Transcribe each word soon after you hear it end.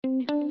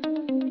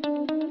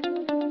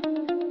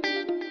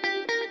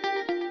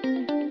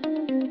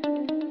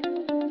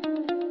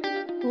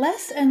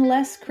Less and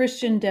less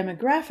Christian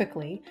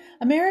demographically,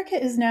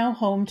 America is now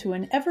home to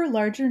an ever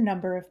larger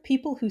number of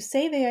people who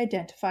say they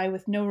identify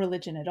with no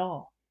religion at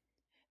all.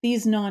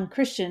 These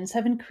non-Christians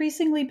have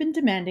increasingly been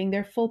demanding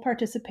their full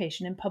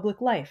participation in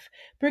public life,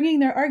 bringing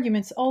their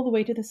arguments all the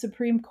way to the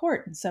Supreme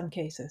Court in some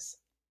cases.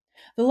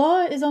 The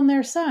law is on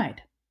their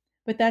side,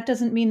 but that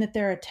doesn't mean that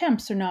their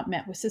attempts are not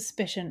met with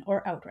suspicion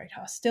or outright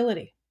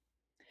hostility.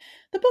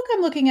 The book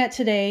I'm looking at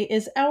today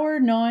is Our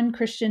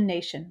Non-Christian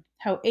Nation: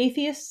 How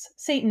Atheists,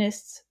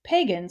 Satanists,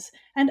 Pagans,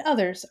 and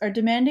Others Are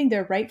Demanding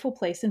Their Rightful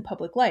Place in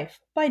Public Life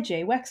by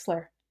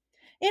Wexler.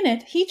 In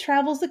it, he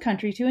travels the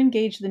country to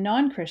engage the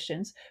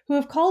non-Christians who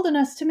have called on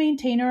us to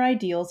maintain our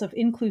ideals of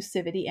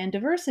inclusivity and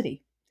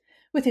diversity.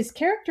 With his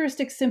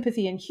characteristic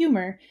sympathy and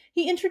humor,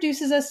 he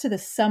introduces us to the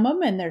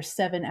Summum and their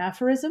 7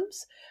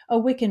 aphorisms, a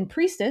Wiccan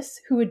priestess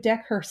who would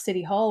deck her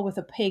city hall with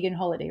a pagan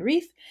holiday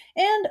wreath,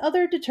 and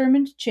other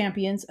determined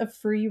champions of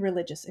free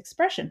religious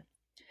expression.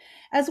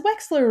 As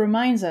Wexler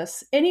reminds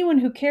us, anyone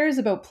who cares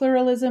about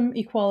pluralism,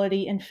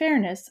 equality, and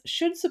fairness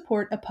should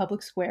support a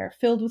public square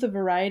filled with a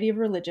variety of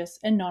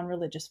religious and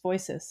non-religious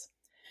voices.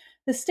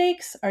 The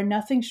stakes are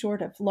nothing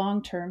short of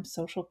long-term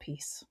social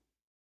peace.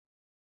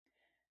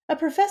 A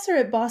professor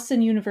at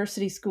Boston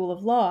University School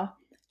of Law,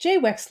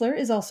 Wexler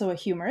is also a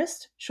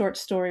humorist, short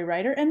story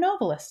writer, and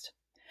novelist.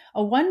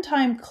 A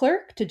one-time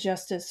clerk to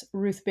Justice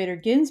Ruth Bader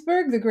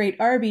Ginsburg, the great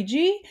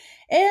RBG,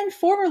 and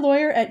former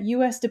lawyer at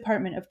U.S.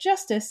 Department of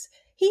Justice,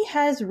 he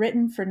has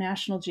written for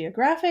National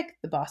Geographic,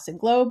 the Boston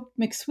Globe,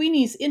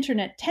 McSweeney's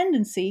Internet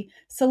Tendency,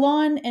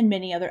 Salon, and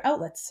many other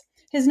outlets.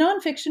 His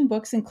nonfiction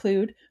books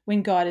include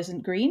When God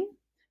Isn't Green,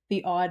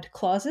 The Odd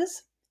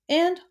Clauses,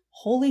 and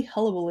Holy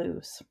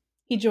Hullabaloos.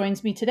 He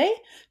joins me today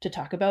to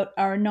talk about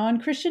Our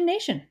Non-Christian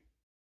Nation.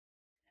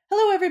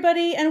 Hello,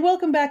 everybody, and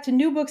welcome back to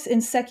New Books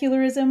in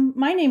Secularism.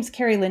 My name's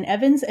Carrie Lynn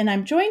Evans, and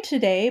I'm joined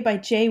today by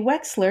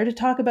Wexler to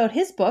talk about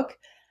his book,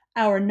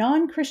 Our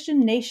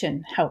Non-Christian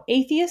Nation: How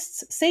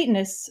Atheists,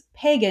 Satanists,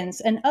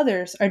 Pagans, and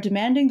Others Are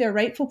Demanding Their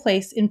Rightful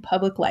Place in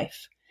Public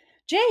Life.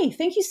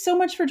 Thank you so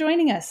much for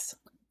joining us.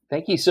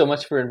 Thank you so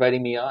much for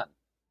inviting me on.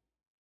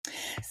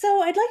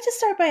 So I'd like to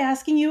start by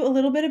asking you a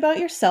little bit about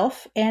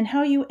yourself and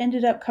how you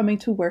ended up coming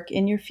to work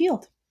in your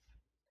field.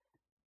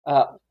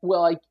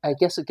 Well, I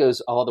guess it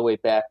goes all the way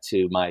back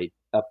to my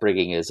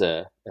upbringing as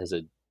a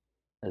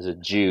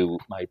Jew.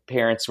 My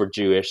parents were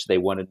Jewish. They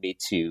wanted me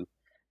to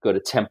go to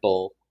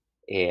temple,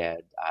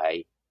 and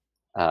I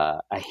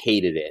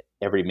hated it,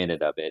 every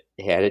minute of it.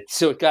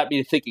 So it got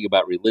me thinking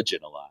about religion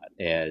a lot,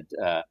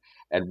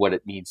 and what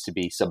it means to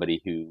be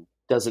somebody who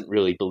doesn't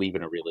really believe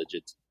in a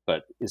religion,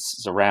 but is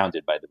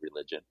surrounded by the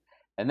religion.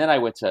 And then I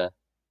went to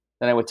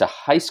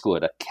high school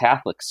at a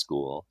Catholic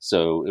school.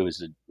 So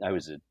I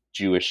was a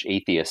Jewish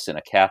atheist in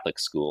a Catholic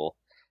school,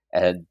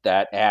 and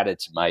that added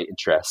to my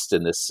interest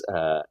in this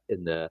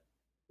in the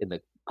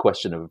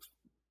question of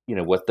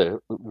what the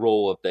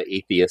role of the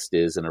atheist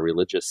is in a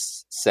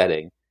religious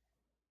setting.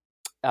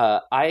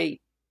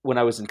 When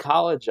I was in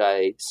college,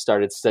 I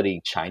started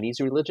studying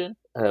Chinese religion,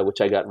 which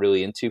I got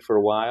really into for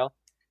a while.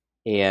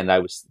 And I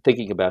was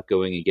thinking about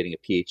going and getting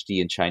a PhD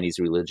in Chinese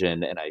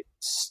religion, and I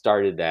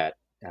started that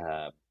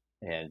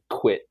and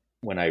quit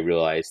when I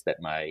realized that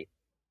my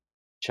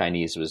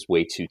Chinese was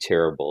way too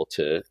terrible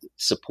to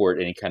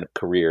support any kind of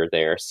career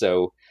there.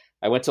 So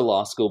I went to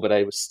law school, but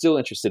I was still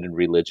interested in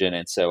religion,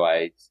 and so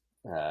I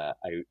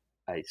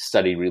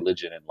studied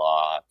religion and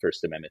law,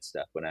 First Amendment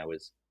stuff when I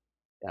was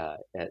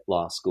at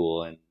law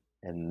school,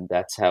 and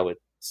that's how it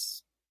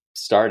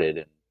started.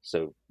 And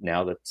so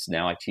now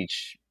I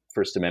teach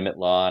First Amendment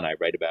law, and I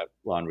write about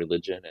law and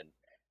religion, and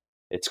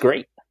it's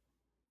great.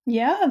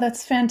 Yeah,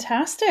 that's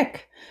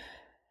fantastic.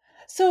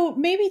 So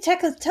maybe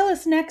tell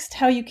us next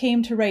how you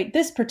came to write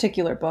this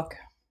particular book.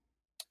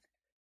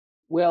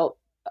 Well,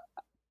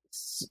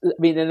 I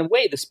mean, in a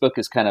way, this book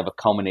is kind of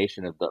a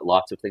culmination of the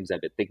lots of things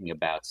I've been thinking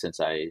about since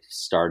I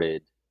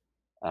started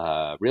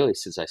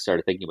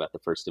thinking about the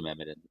First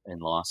Amendment in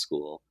law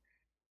school.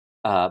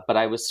 But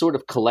I was sort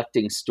of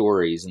collecting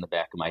stories in the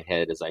back of my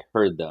head as I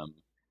heard them.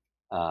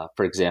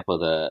 For example,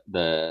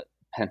 the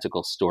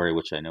Pentacle story,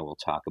 which I know we'll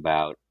talk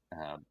about,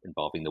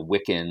 involving the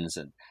Wiccans,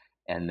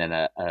 and then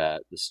the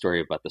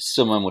story about the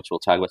Summum, which we'll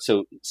talk about.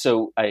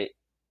 So I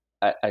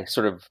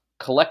sort of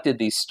collected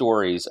these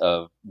stories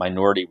of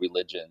minority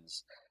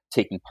religions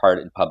taking part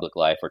in public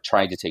life or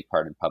trying to take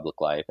part in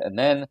public life. And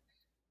then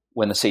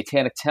when the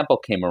Satanic Temple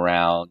came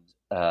around,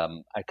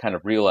 I kind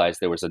of realized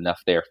there was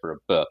enough there for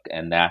a book.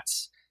 And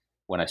that's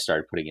when I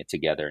started putting it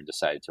together and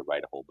decided to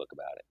write a whole book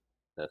about it,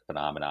 the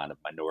phenomenon of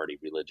minority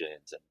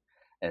religions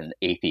and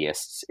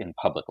atheists in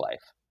public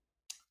life.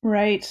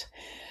 Right.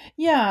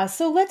 Yeah.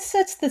 So let's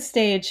set the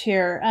stage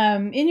here.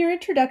 In your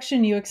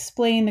introduction, you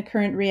explain the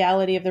current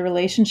reality of the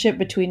relationship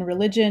between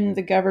religion,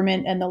 the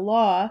government, and the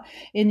law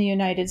in the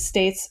United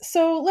States.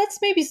 So let's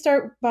maybe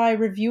start by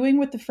reviewing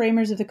what the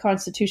framers of the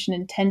Constitution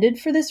intended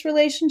for this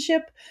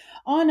relationship,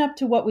 on up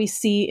to what we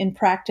see in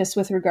practice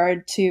with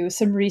regard to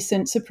some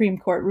recent Supreme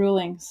Court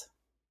rulings.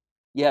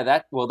 Yeah,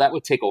 that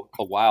would take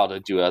a while to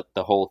do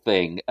the whole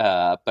thing.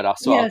 But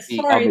also Yes, I'll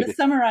sorry, make the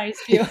summarized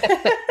view.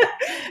 it.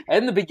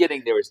 In the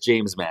beginning, there was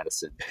James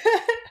Madison.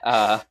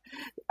 Uh,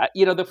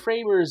 the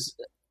framers.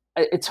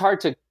 It's hard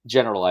to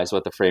generalize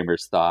what the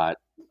framers thought.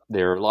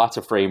 There are lots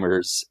of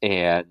framers,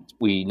 and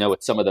we know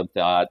what some of them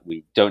thought.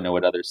 We don't know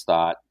what others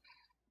thought.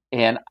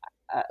 And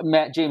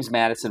James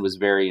Madison was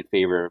very in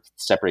favor of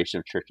separation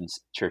of church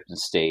and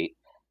state.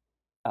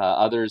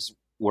 Others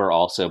were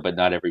also, but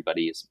not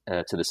everybody is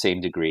to the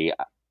same degree.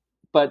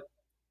 But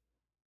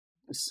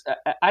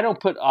I don't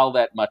put all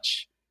that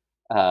much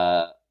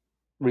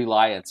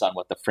reliance on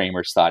what the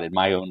framers thought in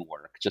my own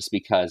work, just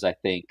because I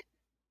think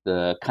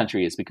the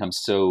country has become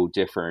so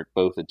different,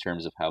 both in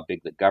terms of how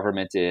big the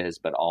government is,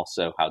 but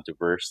also how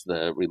diverse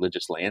the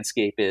religious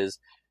landscape is.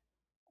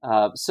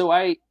 So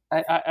I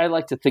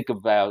like to think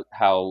about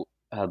how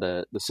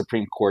the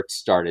Supreme Court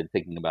started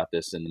thinking about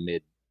this in the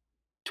mid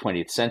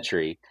 20th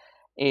century,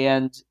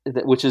 and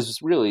which is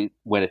really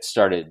when it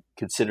started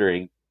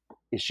considering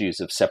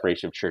issues of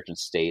separation of church and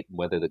state and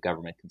whether the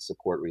government can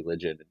support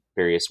religion in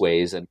various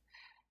ways. And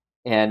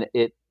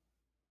it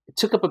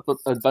took up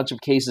a bunch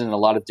of cases in a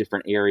lot of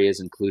different areas,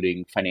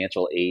 including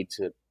financial aid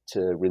to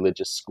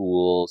religious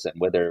schools and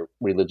whether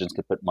religions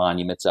could put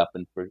monuments up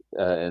and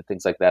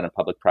things like that on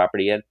public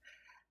property. And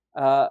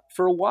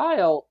for a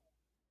while,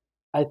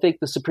 I think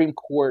the Supreme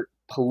Court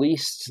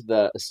policed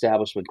the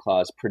Establishment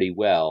Clause pretty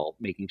well,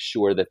 making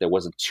sure that there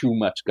wasn't too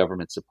much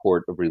government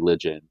support of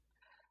religion.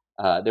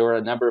 There were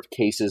a number of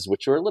cases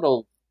which were a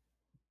little,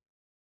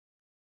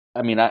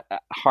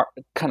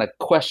 kind of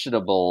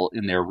questionable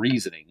in their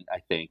reasoning, I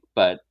think,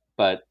 but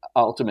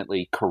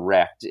ultimately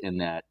correct in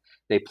that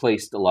they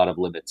placed a lot of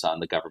limits on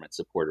the government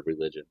support of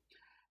religion.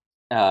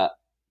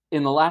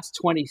 In the last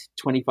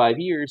 25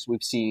 years,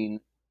 we've seen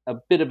a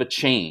bit of a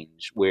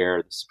change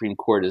where the Supreme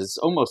Court has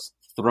almost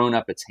thrown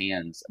up its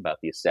hands about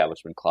the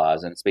Establishment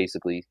Clause, and it's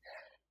basically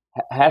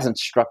hasn't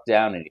struck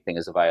down anything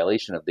as a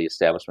violation of the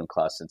Establishment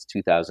Clause since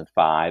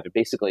 2005. And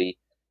basically,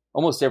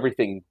 almost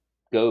everything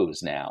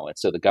goes now. And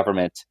so the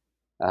government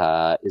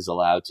is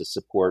allowed to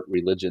support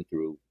religion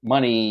through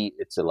money.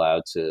 It's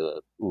allowed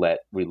to let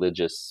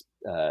religious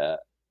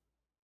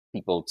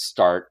people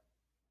start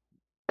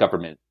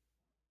government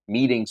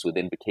meetings with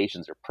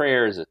invocations or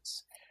prayers. It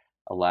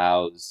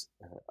allows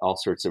all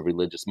sorts of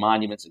religious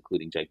monuments,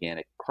 including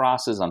gigantic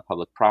crosses on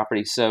public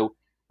property. So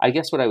I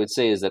guess what I would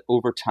say is that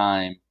over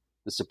time,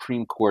 the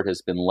Supreme Court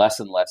has been less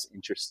and less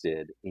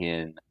interested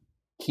in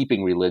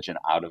keeping religion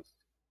out of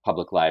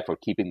public life or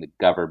keeping the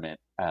government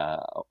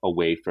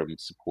away from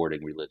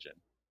supporting religion.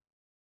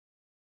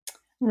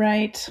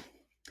 Right.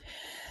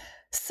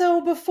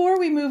 So before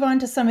we move on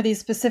to some of these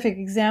specific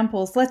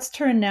examples, let's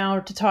turn now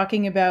to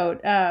talking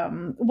about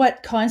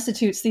what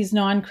constitutes these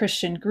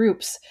non-Christian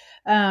groups.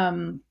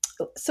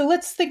 So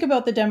let's think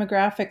about the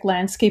demographic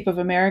landscape of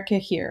America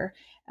here.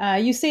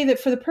 You say that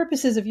for the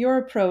purposes of your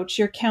approach,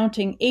 you're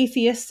counting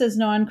atheists as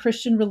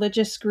non-Christian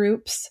religious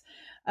groups.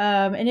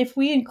 And if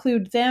we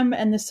include them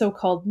and the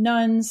so-called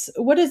nuns,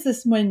 what does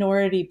this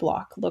minority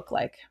bloc look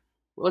like?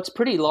 Well, it's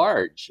pretty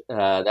large.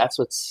 That's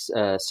what's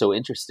so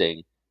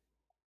interesting.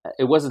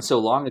 It wasn't so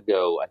long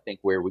ago, I think,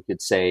 where we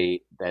could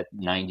say that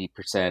 90%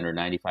 or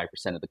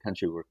 95% of the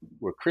country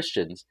were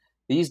Christians.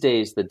 These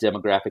days, the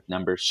demographic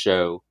numbers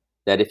show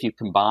that if you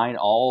combine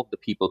all of the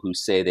people who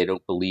say they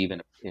don't believe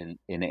in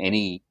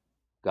any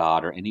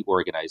God or any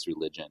organized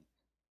religion,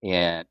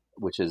 and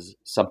which is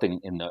something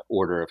in the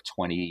order of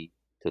 20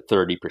 to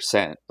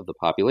 30% of the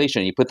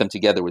population, you put them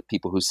together with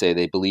people who say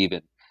they believe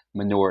in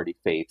minority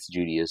faiths,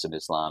 Judaism,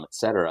 Islam,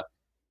 etc.,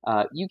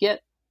 you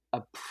get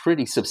a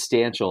pretty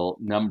substantial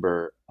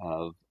number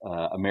of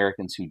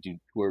Americans who do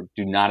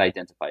not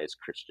identify as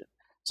Christian.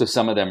 So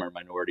some of them are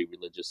minority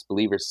religious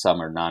believers,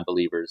 some are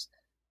non-believers,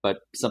 but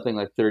something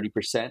like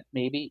 30%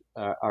 maybe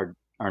are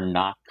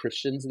not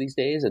Christians these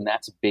days, and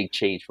that's a big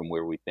change from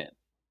where we've been.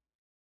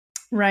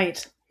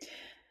 Right.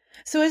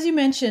 So as you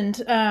mentioned,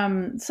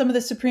 some of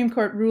the Supreme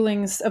Court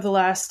rulings of the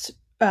last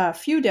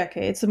few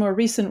decades, the more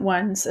recent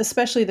ones,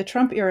 especially the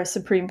Trump-era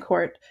Supreme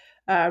Court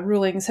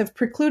rulings, have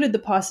precluded the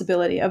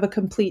possibility of a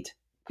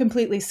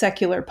completely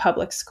secular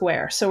public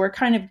square. So we're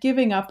kind of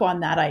giving up on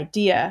that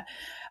idea.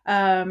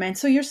 And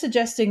so you're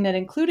suggesting that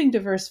including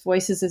diverse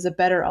voices is a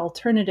better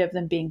alternative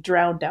than being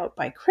drowned out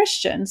by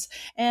Christians.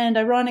 And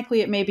ironically,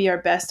 it may be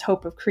our best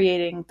hope of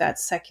creating that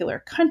secular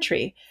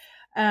country.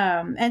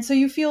 And so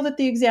you feel that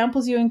the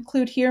examples you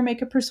include here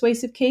make a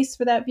persuasive case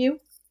for that view?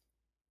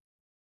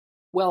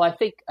 Well, I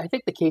think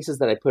the cases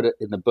that I put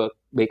in the book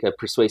make a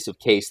persuasive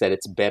case that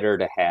it's better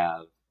to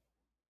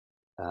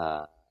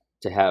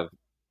have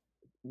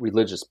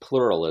religious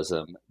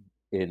pluralism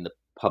in the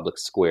public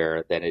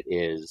square than it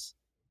is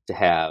to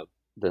have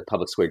the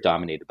public square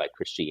dominated by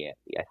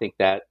Christianity. I think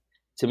that,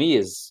 to me,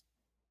 is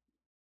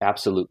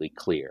absolutely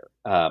clear.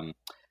 I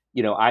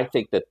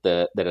think that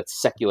that a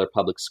secular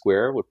public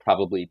square would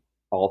probably,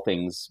 all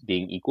things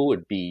being equal,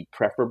 would be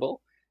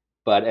preferable.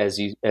 But as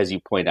you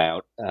point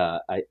out,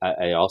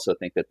 I also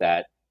think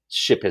that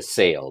ship has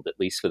sailed, at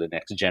least for the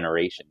next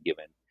generation,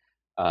 given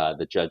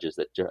the judges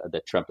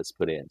that Trump has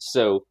put in.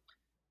 So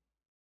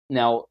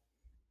now,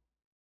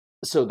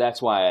 so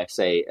that's why I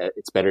say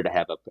it's better to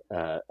have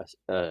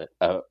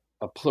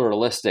a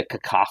pluralistic,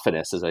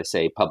 cacophonous, as I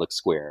say, public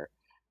square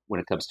when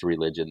it comes to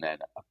religion than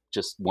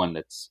just one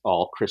that's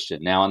all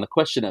Christian. Now, on the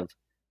question of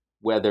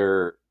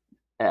whether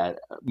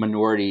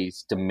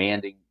minorities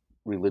demanding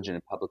religion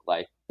in public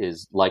life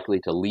is likely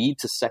to lead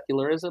to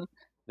secularism,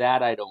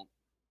 that I don't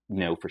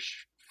know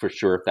for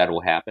sure if that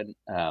will happen.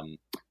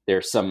 There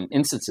are some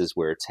instances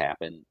where it's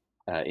happened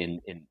in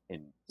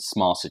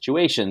small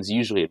situations,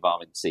 usually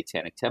involving the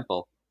Satanic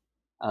Temple.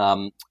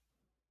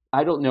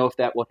 I don't know if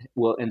that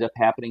will end up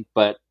happening,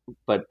 but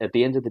at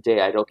the end of the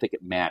day, I don't think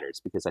it matters,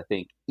 because I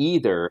think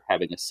either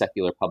having a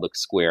secular public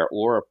square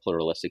or a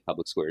pluralistic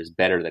public square is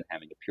better than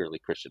having a purely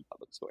Christian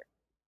public square.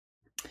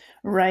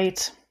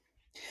 Right.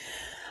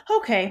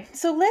 Okay,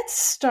 so let's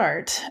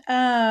start.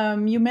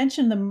 You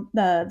mentioned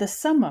the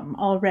summum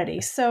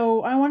already,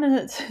 so I want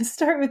to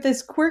start with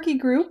this quirky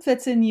group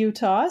that's in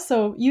Utah.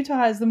 So Utah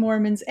has the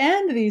Mormons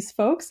and these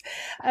folks,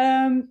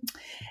 and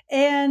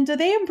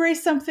they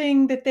embrace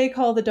something that they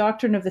call the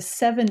doctrine of the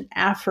 7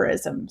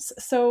 aphorisms.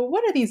 So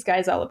what are these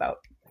guys all about?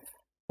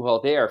 Well,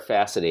 they are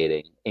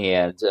fascinating,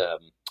 and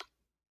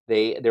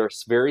they're a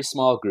very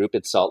small group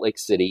in Salt Lake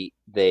City.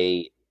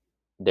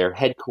 Their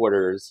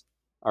headquarters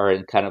are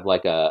in kind of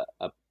like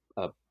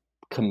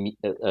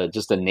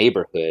just a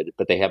neighborhood,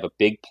 but they have a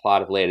big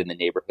plot of land in the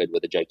neighborhood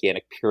with a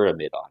gigantic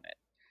pyramid on it.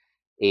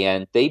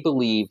 And they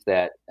believe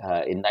that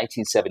in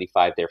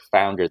 1975, their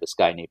founder, this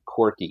guy named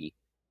Corky,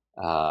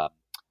 who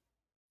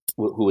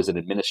was an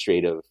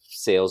administrative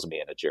sales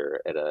manager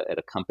at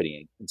a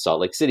company in Salt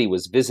Lake City,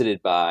 was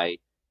visited by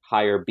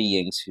higher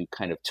beings who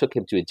kind of took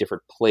him to a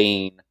different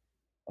plane,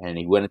 and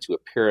he went into a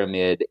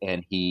pyramid,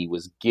 and he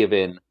was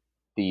given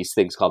these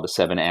things called the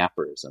 7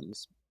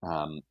 aphorisms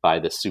by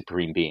the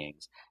supreme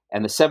beings.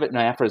 And the 7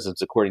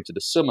 aphorisms, according to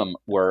the Summum,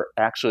 were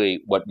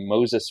actually what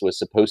Moses was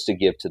supposed to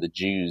give to the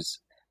Jews.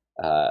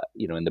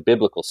 In the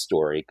biblical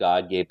story,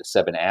 God gave the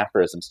 7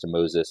 aphorisms to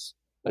Moses,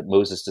 but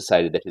Moses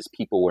decided that his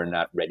people were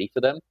not ready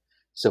for them.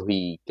 So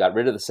he got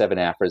rid of the 7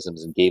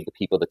 aphorisms and gave the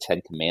people the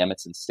 10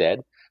 commandments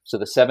instead. So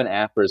the 7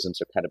 aphorisms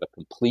are kind of a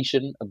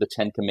completion of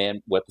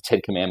what the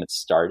 10 commandments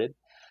started.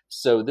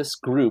 So this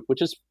group,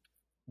 which is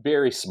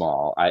very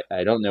small,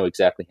 I don't know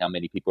exactly how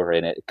many people are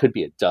in it. It could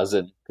be a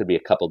dozen, could be a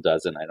couple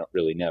dozen. I don't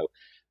really know.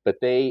 But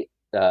they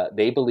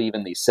believe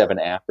in these 7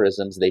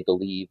 aphorisms. They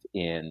believe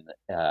in,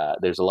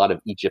 there's a lot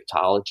of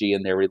Egyptology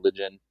in their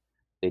religion.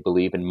 They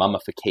believe in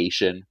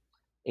mummification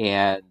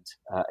and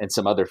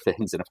some other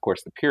things. And of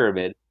course, the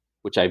pyramid,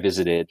 which I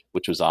visited,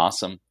 which was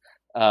awesome.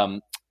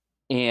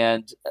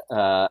 And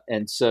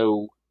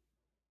so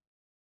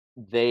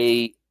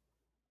they,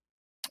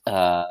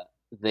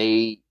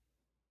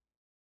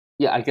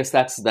 yeah, I guess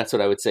that's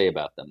what I would say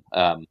about them.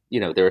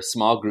 They're a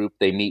small group.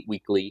 They meet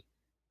weekly.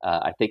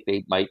 I think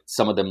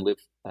some of them live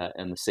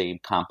in the same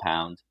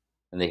compound,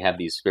 and they have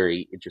these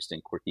very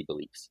interesting, quirky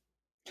beliefs.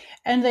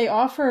 And they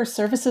offer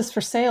services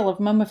for sale of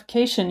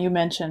mummification, you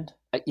mentioned.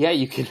 Yeah,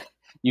 you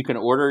can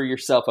order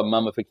yourself a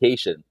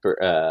mummification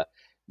for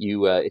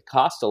it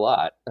costs a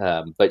lot,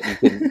 but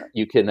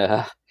you can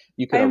I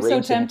am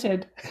so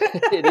tempted.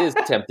 It is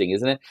tempting,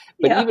 isn't it?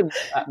 But yeah. Even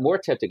more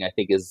tempting, I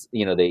think, is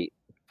they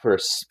for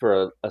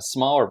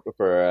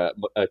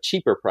a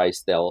cheaper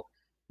price, they'll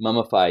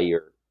mummify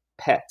your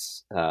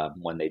pets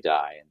when they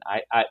die. And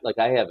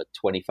I have a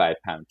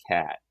 25-pound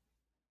cat,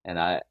 and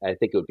I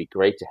think it would be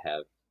great to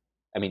have.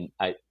 I mean,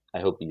 I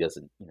hope he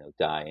doesn't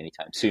die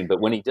anytime soon,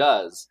 but when he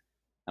does,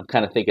 I'm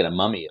kind of thinking a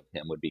mummy of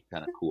him would be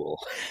kind of cool.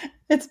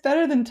 It's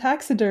better than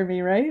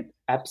taxidermy, right?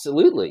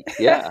 Absolutely,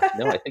 yeah.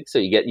 No, I think so.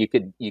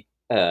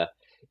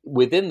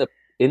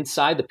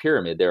 Inside the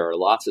pyramid, there are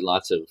lots and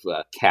lots of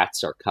cat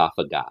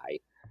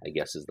sarcophagi, I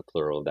guess is the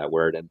plural of that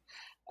word. And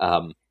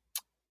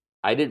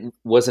I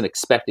wasn't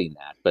expecting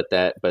that, but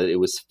it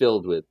was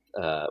filled with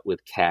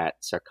cat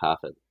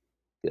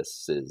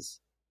sarcophaguses.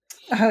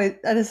 Oh,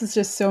 this is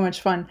just so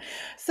much fun.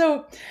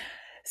 So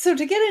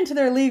to get into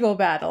their legal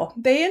battle,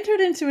 they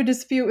entered into a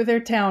dispute with their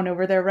town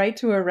over their right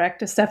to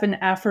erect a 7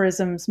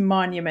 aphorisms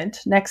monument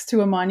next to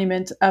a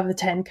monument of the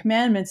 10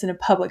 commandments in a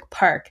public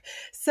park.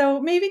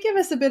 So maybe give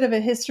us a bit of a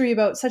history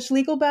about such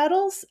legal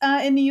battles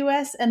in the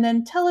U.S., and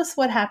then tell us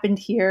what happened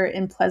here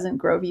in Pleasant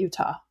Grove,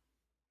 Utah.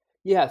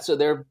 Yeah, so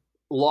there have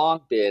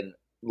long been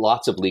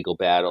lots of legal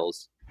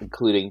battles,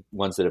 including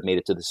ones that have made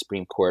it to the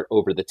Supreme Court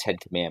over the 10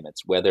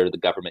 commandments, whether the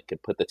government can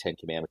put the 10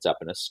 commandments up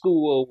in a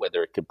school,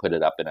 whether it can put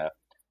it up in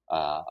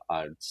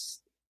on,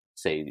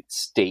 say,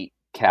 state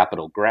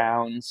capitol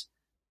grounds,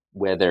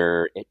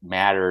 whether it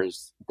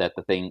matters that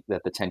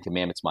the 10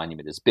 Commandments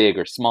monument is big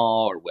or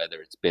small, or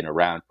whether it's been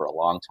around for a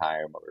long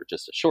time or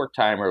just a short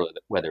time, or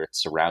whether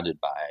it's surrounded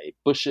by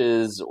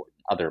bushes or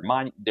other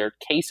There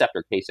case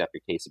after case after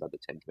case about the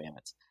 10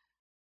 Commandments.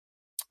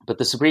 But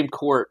the Supreme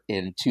Court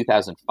in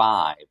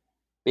 2005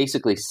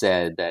 basically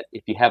said that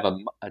if you have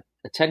a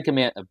 10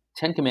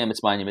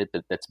 Commandments monument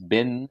that's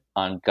been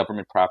on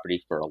government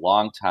property for a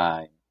long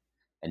time,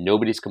 and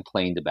nobody's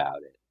complained about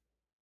it,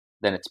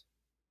 then it's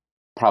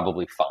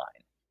probably fine.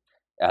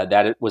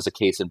 That it was a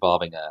case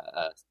involving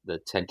the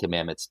Ten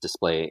Commandments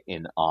display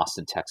in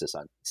Austin, Texas,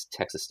 on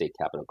Texas State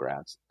Capitol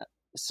grounds.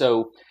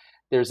 So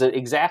there's an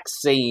exact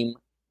same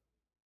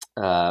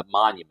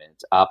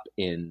monument up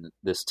in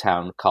this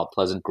town called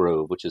Pleasant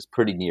Grove, which is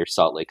pretty near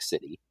Salt Lake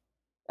City.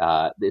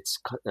 It's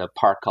a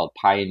park called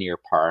Pioneer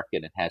Park,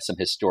 and it has some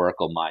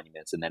historical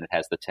monuments, and then it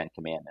has the Ten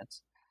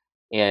Commandments.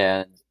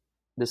 And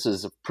this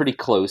is pretty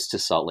close to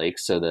Salt Lake,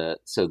 so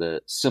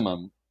the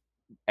Summum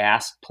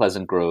asked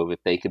Pleasant Grove if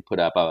they could put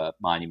up a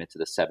monument to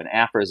the 7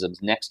 aphorisms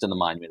next to the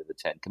monument of the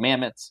 10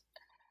 Commandments.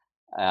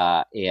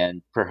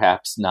 And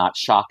perhaps not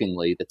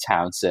shockingly, the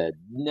town said,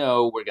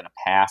 no, we're going to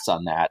pass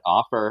on that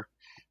offer.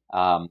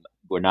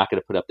 We're not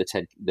going to put up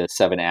the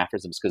 7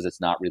 aphorisms because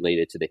it's not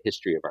related to the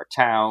history of our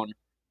town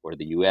or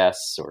the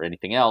U.S. or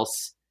anything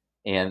else.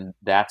 And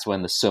that's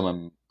when the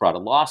Summum brought a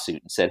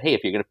lawsuit and said, hey,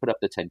 if you're going to put up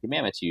the 10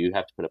 Commandments, you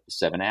have to put up the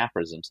 7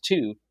 aphorisms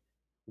too.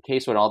 The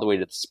case went all the way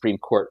to the Supreme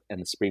Court, and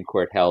the Supreme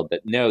Court held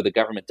that no, the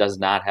government does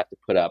not have to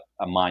put up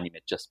a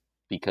monument just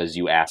because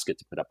you ask it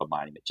to put up a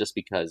monument. Just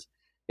because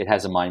it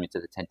has a monument to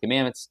the Ten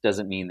Commandments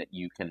doesn't mean that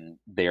you can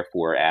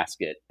therefore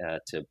ask it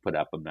to put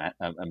up a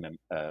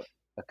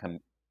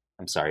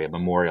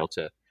memorial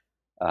to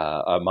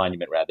a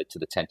monument rather to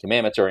the Ten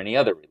Commandments or any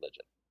other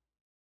religion.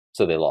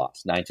 So they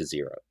lost 9-0.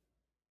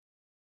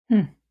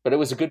 But it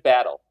was a good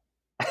battle.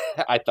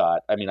 I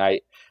thought. I mean, I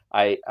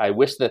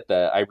wish that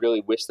I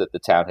really wish that the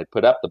town had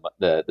put up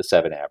the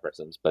 7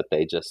 aphorisms, but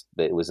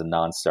it was a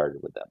non-starter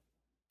with them.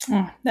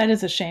 Oh, that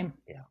is a shame.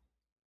 Yeah.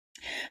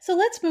 So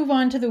let's move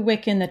on to the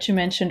Wiccan that you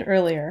mentioned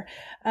earlier.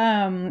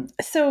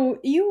 So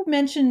you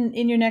mentioned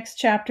in your next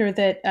chapter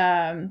that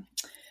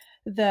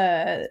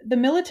the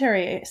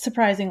military,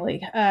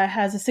 surprisingly,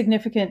 has a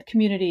significant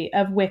community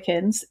of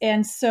Wiccans.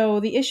 And so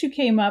the issue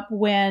came up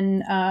when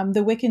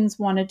the Wiccans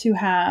wanted to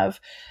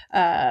have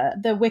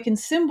the Wiccan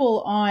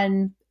symbol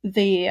on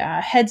the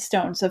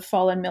headstones of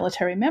fallen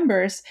military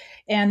members,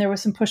 and there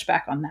was some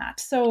pushback on that.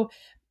 So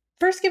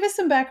first, give us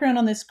some background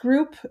on this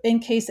group in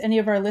case any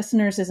of our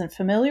listeners isn't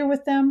familiar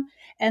with them,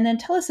 and then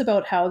tell us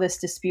about how this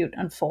dispute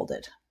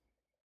unfolded.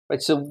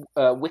 Right, so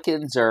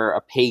Wiccans are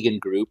a pagan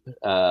group,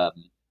 kind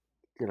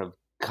of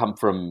come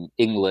from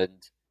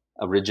England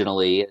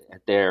originally.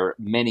 There are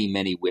many,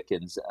 many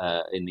Wiccans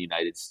in the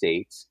United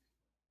States.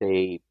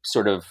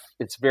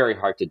 It's very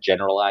hard to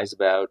generalize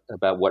about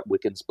what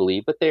Wiccans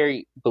believe, but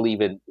they believe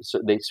they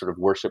sort of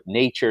worship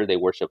nature. They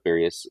worship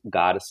various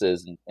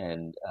goddesses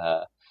and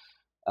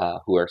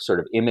who are sort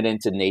of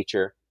immanent in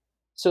nature.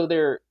 So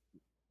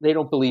they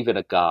don't believe in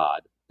a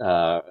god,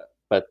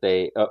 but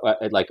they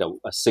like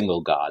a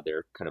single god.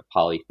 They're kind of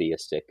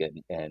polytheistic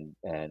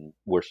and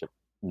worship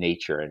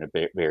nature in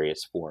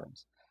various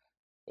forms.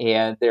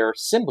 And their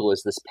symbol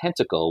is this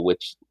pentacle,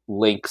 which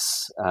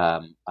links,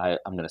 I'm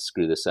going to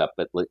screw this up,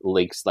 but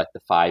links like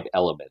the 5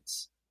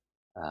 elements,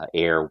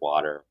 air,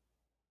 water,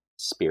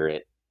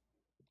 spirit,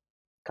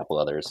 a couple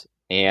others.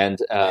 And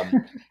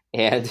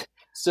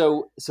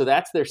so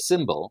that's their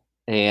symbol.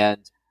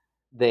 And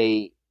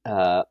a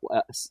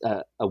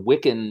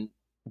Wiccan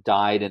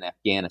died in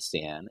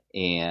Afghanistan,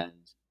 and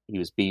he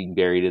was being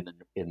buried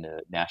in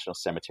the National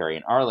Cemetery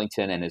in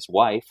Arlington, and his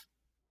wife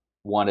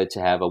wanted to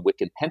have a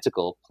Wiccan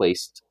pentacle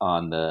placed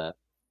on the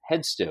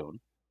headstone.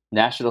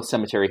 National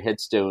Cemetery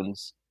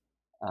headstones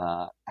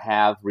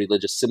have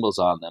religious symbols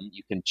on them.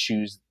 You can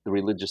choose the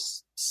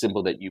religious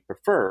symbol that you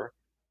prefer,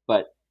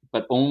 but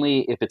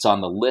only if it's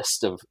on the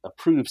list of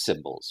approved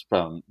symbols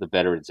from the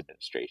Veterans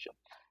Administration.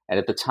 And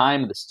at the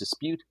time this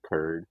dispute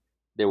occurred,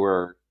 there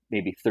were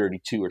maybe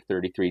 32 or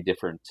 33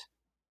 different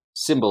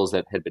symbols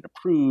that had been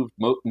approved.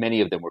 Many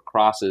of them were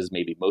crosses,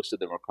 maybe most of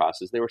them were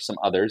crosses. There were some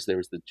others. There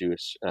was the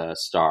Jewish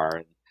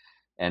star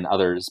and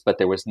others, but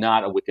there was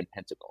not a Wiccan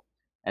pentacle.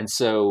 And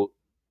so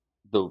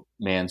the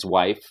man's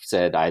wife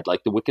said, I'd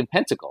like the Wiccan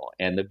pentacle.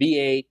 And the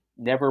VA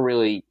never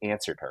really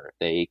answered her.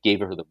 They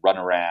gave her the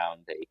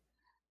runaround.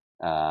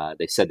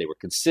 They said they were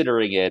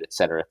considering it, et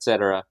cetera, et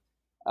cetera.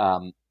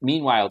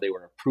 Meanwhile, they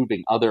were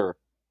approving other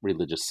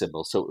religious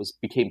symbols. So it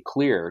became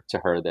clear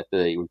to her that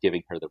they were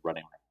giving her the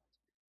runaround.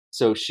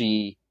 So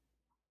she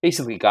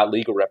basically got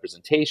legal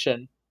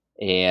representation,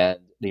 and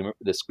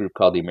this group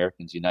called the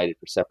Americans United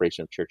for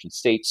Separation of Church and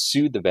State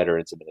sued the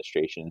Veterans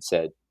Administration and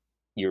said,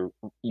 you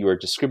are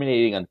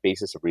discriminating on the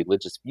basis of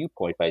religious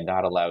viewpoint by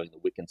not allowing the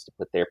Wiccans to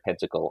put their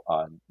pentacle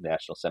on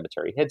National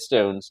Cemetery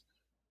headstones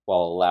while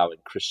allowing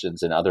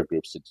Christians and other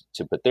groups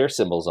to put their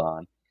symbols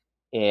on.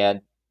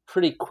 And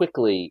pretty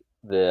quickly,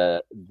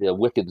 the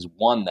Wiccans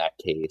won that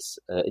case.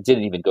 It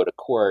didn't even go to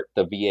court.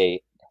 The VA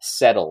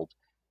settled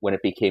when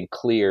it became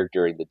clear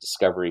during the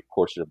discovery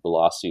portion of the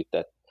lawsuit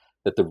that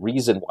the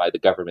reason why the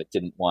government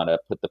didn't want to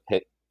put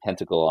the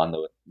pentacle on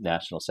the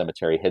National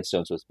Cemetery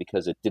headstones was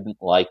because it didn't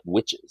like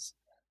witches.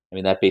 I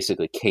mean, that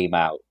basically came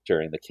out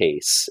during the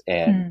case,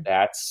 and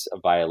that's a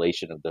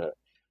violation of the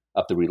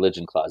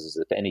religion clauses,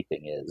 if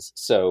anything is.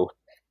 So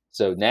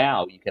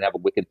now you can have a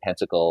Wiccan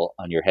pentacle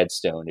on your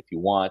headstone if you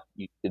want.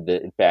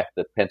 In fact,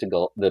 the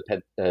pentacle,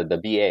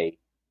 the VA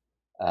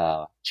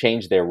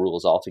changed their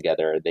rules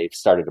altogether. They've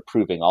started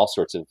approving all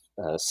sorts of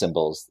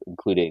symbols,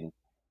 including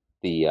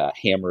the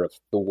Hammer of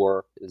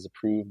Thor is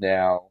approved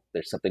now.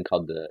 There's something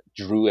called the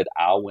Druid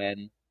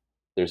Awen.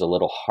 There's a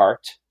little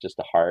heart, just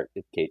a heart,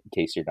 in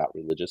case you're not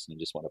religious and you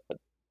just want to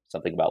put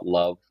something about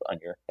love on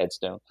your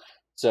headstone.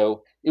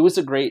 So it was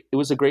a great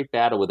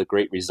battle with a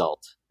great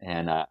result,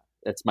 and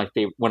that's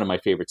one of my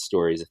favorite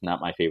stories, if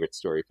not my favorite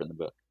story from the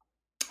book.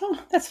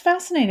 Oh, that's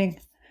fascinating.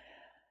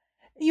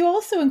 You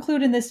also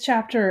include in this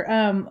chapter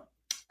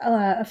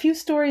a few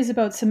stories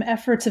about some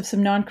efforts of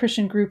some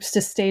non-Christian groups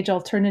to stage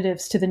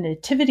alternatives to the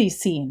nativity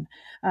scene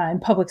in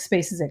public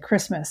spaces at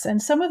Christmas,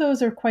 and some of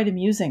those are quite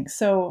amusing.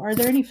 So, are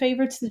there any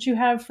favorites that you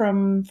have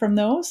from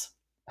those?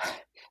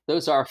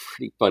 Those are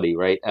pretty funny,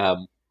 right?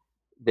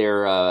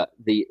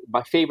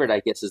 My favorite, I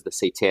guess, is the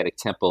Satanic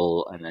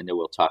Temple, and I know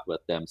we'll talk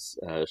about them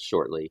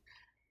shortly.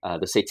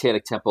 The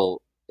Satanic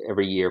Temple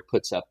every year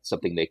puts up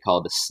something they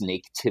call the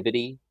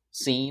Snaketivity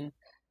scene.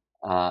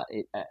 I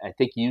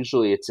think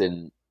usually it's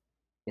in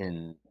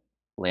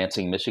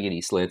Lansing, Michigan,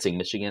 East Lansing,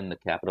 Michigan, the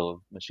capital of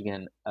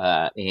Michigan,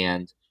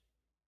 and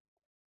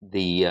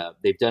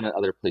they've done it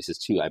other places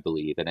too, I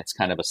believe. And it's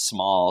kind of a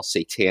small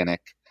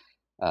satanic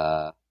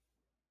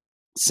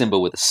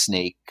symbol with a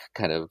snake.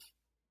 Kind of,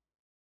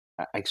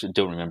 I actually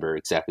don't remember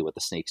exactly what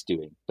the snake's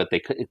doing, but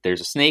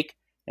there's a snake,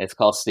 and it's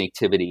called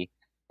Snaketivity,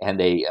 and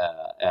they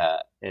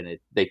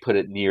put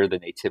it near the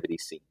nativity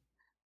scene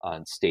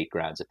on state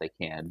grounds if they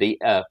can. The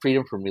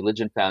Freedom from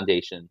Religion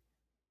Foundation,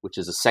 which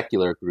is a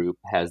secular group,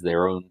 has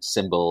their own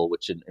symbol,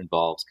 which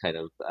involves kind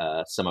of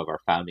some of our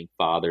founding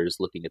fathers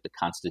looking at the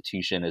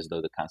Constitution as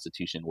though the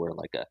Constitution were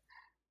like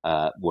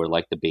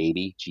the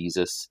baby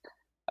Jesus.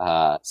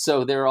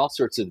 So there are all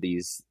sorts of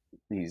these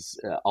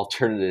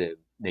alternative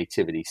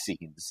nativity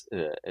scenes,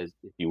 if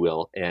you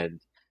will,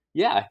 and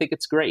yeah, I think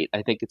it's great.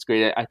 I think it's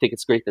great. I think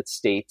it's great that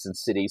states and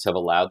cities have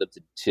allowed them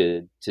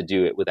to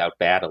do it without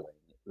battling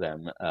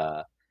them.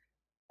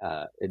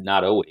 And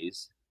not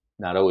always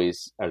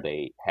are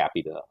they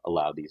happy to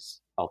allow these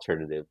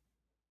alternative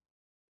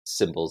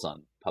symbols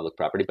on public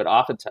property, but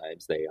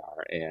oftentimes they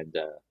are, and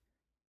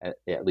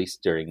at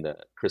least during the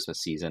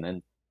Christmas season.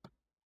 And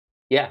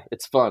yeah,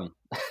 it's fun.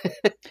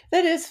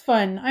 That is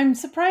fun. I'm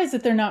surprised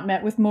that they're not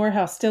met with more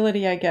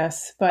hostility, I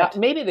guess. But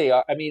maybe they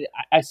are. I mean,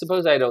 I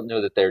suppose I don't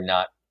know that they're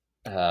not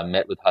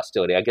met with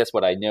hostility. I guess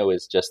what I know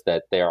is just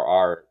that there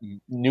are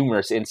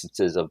numerous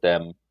instances of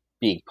them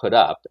being put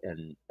up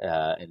and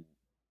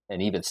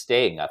even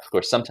staying up. Of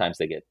course, sometimes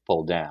they get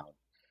pulled down.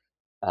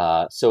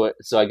 So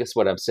I guess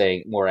what I'm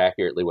saying, more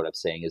accurately, what I'm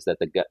saying is that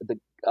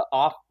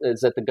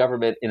the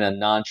government, in a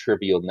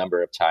non-trivial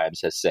number of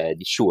times, has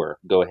said, "Sure,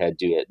 go ahead,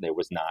 do it." And there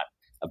was not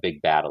a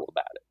big battle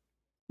about it.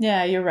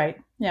 Yeah, you're right.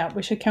 Yeah,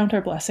 we should count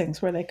our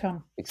blessings where they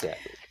come.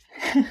 Exactly.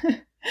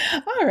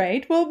 All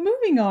right. Well,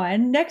 moving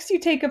on. Next, you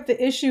take up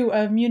the issue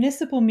of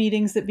municipal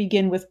meetings that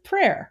begin with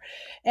prayer.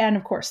 And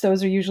of course,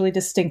 those are usually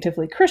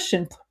distinctively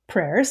Christian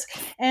prayers.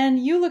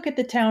 And you look at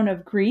the town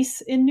of Greece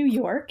in New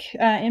York,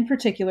 in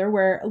particular,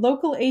 where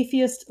local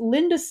atheist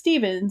Linda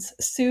Stevens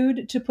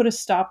sued to put a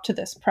stop to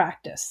this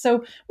practice.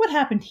 So, what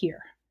happened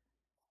here?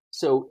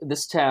 So,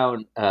 this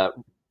town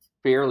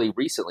fairly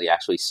recently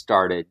actually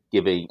started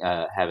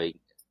having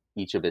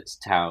each of its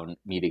town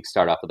meetings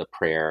start off with a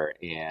prayer,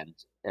 and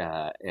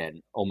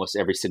almost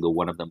every single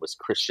one of them was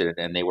Christian,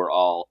 and they were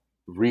all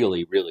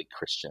really, really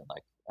Christian,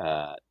 like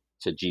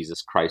to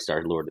Jesus Christ,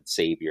 our Lord and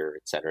Savior,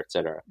 et cetera, et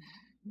cetera.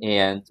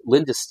 And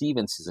Linda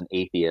Stevens is an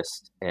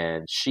atheist,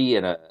 and she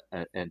and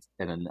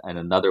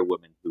another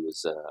woman who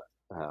is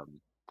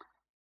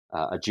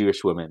a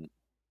Jewish woman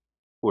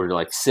were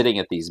like sitting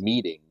at these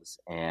meetings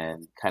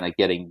and kind of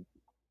getting,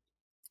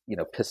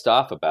 pissed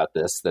off about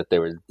this, that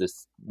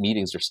this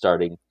meetings are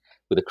starting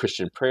with a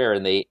Christian prayer,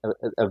 and they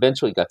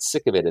eventually got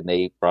sick of it, and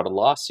they brought a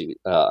lawsuit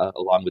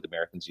along with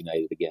Americans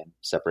United, again,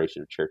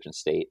 separation of church and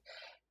state.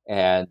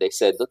 And they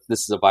said, look,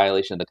 this is a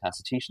violation of the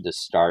Constitution to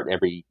start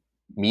every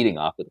meeting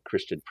off with a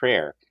Christian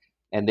prayer.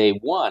 And they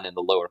won in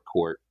the lower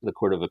court, the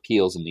Court of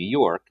Appeals in New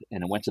York,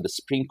 and it went to the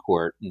Supreme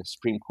Court, and the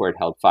Supreme Court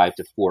held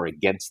 5-4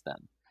 against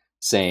them,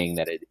 saying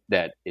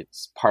that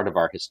it's part of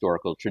our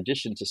historical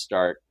tradition to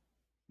start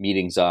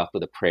meetings off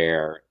with a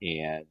prayer,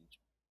 and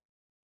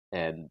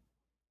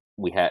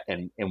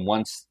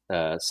once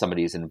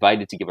somebody is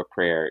invited to give a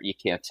prayer, you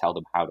can't tell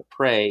them how to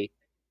pray.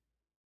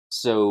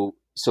 So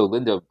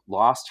Linda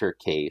lost her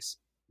case,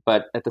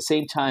 but at the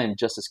same time,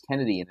 Justice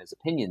Kennedy, in his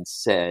opinion,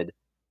 said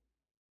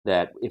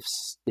that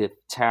if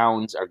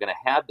towns are going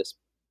to have this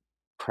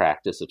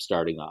practice of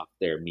starting off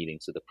their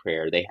meetings with a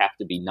prayer, they have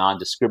to be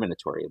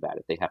non-discriminatory about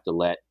it. They have to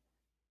let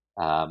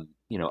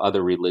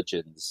other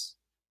religions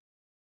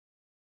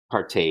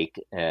partake,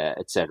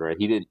 etc.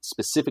 He didn't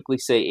specifically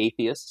say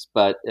atheists,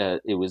 but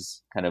it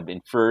was kind of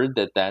inferred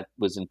that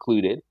was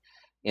included.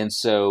 And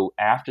so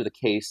after the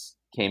case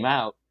came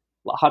out,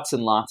 lots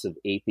and lots of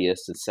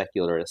atheists and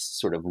secularists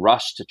sort of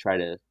rushed to try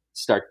to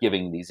start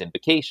giving these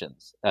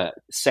invocations,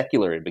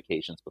 secular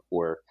invocations,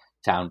 before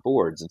town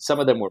boards. And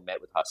some of them were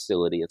met with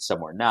hostility and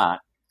some were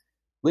not.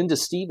 Linda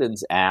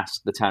Stevens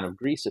asked the town of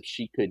Greece if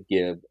she could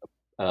give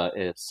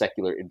a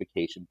secular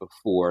invocation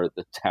before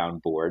the town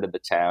board, and the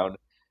town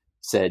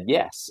said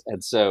yes.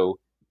 And so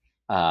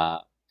uh,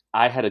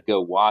 I had to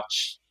go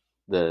watch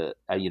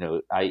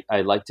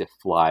I like to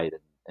fly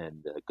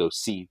and go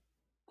see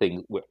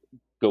things,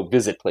 go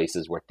visit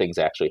places where things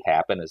actually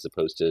happen as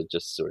opposed to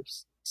just sort of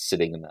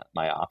sitting in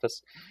my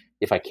office,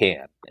 if I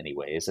can,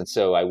 anyways. And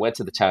so I went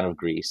to the town of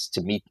Greece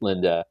to meet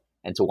Linda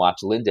and to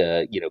watch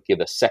Linda, give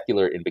a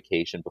secular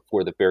invocation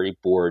before the very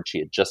board she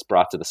had just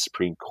brought to the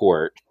Supreme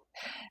Court.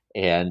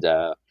 And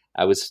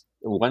I was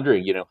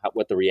wondering,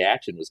 what the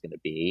reaction was going to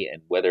be,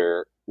 and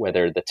whether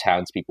the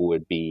townspeople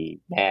would be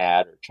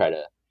mad or try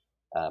to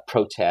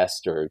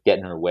protest or get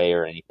in her way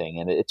or anything.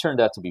 And it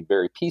turned out to be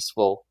very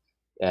peaceful.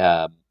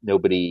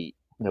 Nobody,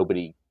 there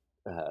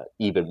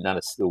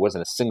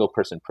wasn't a single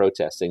person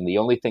protesting. The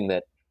only thing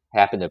that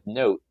happened of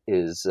note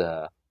is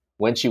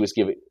when she was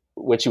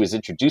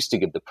introduced to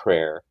give the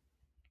prayer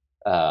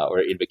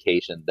or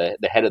invocation,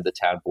 the head of the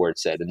town board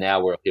said, "And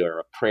now we'll hear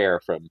a prayer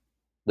from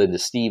Linda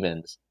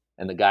Stevens."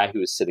 And the guy who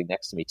was sitting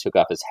next to me took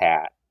off his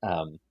hat.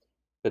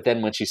 But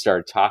then when she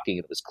started talking,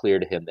 it was clear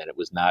to him that it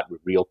was not a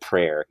real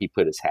prayer. He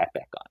put his hat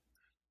back on.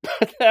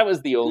 That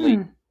was the only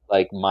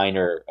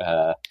minor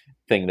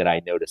thing that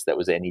I noticed that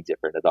was any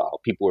different at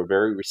all. People were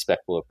very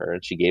respectful of her,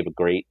 and she gave a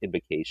great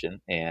invocation.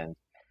 And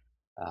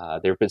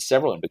there have been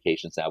several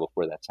invocations now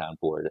before that town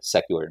board,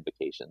 secular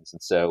invocations.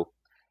 And so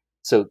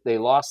they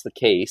lost the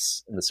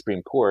case in the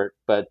Supreme Court,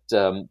 but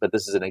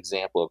this is an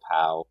example of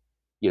how,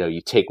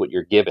 you take what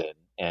you're given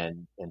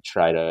and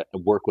try to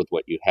work with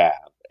what you have.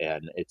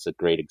 And it's a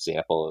great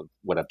example of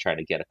what I'm trying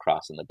to get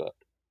across in the book.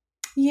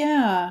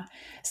 Yeah.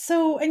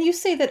 So, and you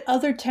say that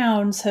other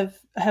towns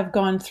have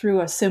gone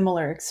through a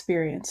similar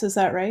experience. Is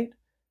that right?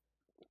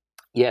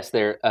 Yes,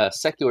 their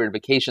secular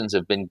invocations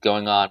have been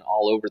going on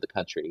all over the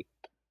country.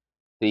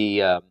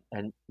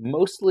 And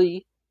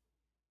mostly,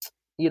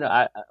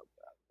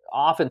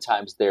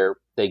 oftentimes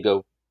they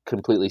go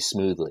completely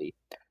smoothly.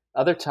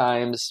 Other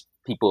times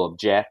people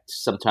object.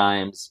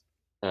 Sometimes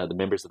the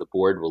members of the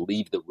board will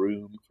leave the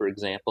room, for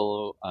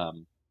example,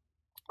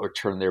 or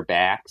turn their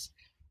backs.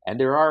 And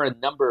there are a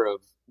number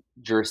of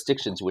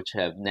jurisdictions which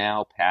have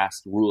now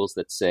passed rules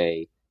that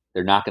say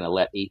they're not going to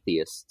let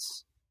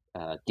atheists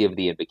give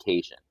the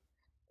invocation.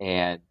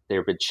 And there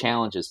have been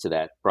challenges to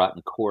that brought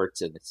in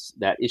courts, and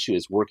that issue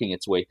is working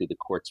its way through the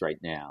courts right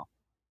now.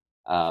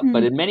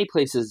 But in many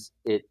places,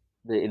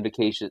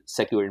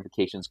 secular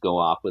invocations go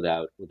off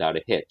without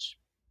a hitch.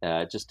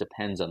 It just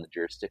depends on the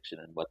jurisdiction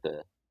and what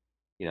the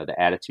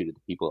attitude of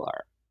the people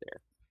are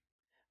there.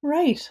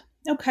 Right.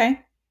 Okay.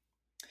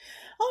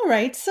 All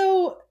right.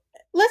 So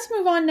let's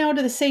move on now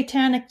to the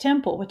Satanic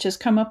Temple, which has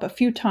come up a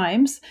few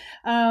times.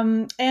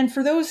 And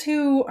for those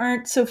who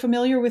aren't so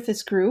familiar with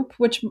this group,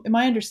 which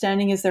my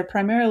understanding is they're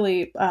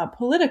primarily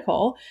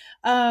political,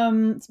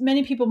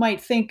 many people might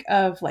think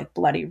of like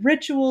bloody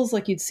rituals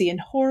like you'd see in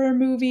horror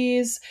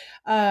movies.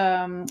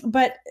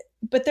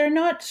 But they're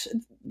not,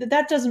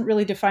 that doesn't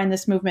really define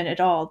this movement at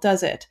all,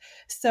 does it?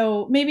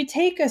 So maybe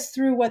take us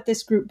through what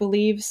this group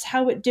believes,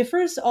 how it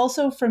differs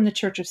also from the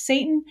Church of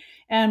Satan,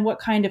 and what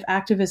kind of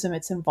activism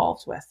it's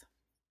involved with.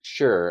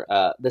 Sure.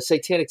 The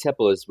Satanic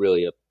Temple is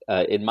really,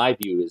 in my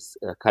view, is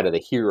kind of the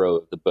hero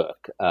of the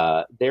book.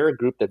 They're a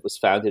group that was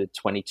founded in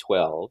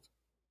 2012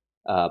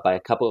 by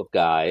a couple of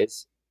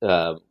guys,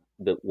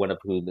 one of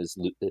whom is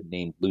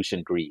named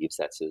Lucian Greaves.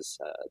 That's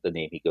the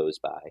name he goes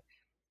by.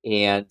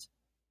 And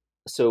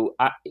so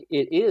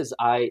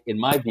in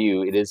my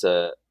view, it is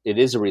a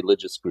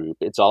religious group.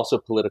 It's also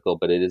political,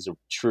 but it is a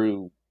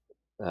true,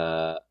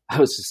 I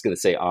was just going to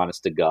say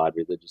honest to God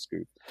religious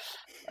group.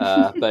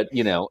 But,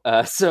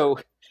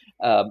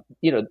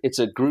 it's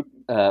a group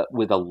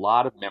with a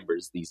lot of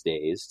members these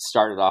days. It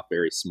started off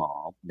very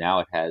small. Now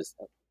it has,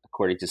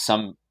 according to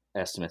some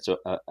estimates,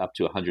 up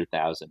to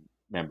 100,000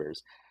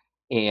 members.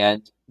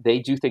 And they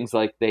do things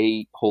like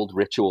they hold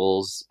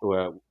rituals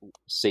or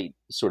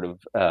sort of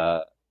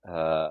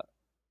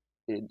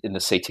in the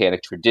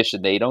satanic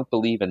tradition. They don't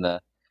believe in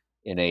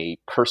a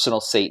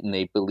personal Satan.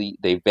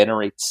 They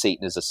venerate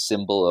Satan as a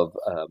symbol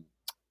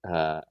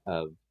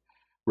of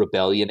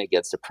rebellion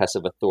against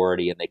oppressive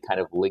authority, and they kind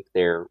of link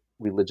their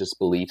religious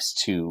beliefs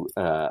to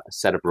a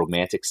set of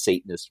romantic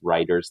Satanist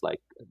writers like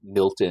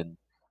Milton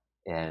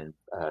and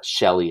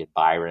Shelley and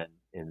Byron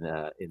in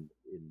the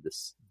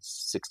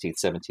 16th,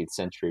 17th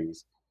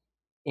centuries.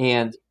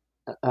 And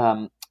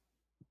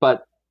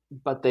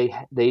but they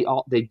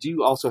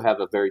do also have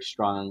a very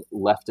strong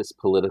leftist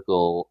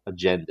political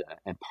agenda,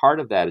 and part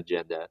of that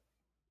agenda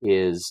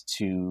is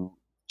to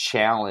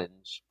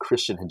challenge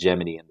Christian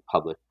hegemony in the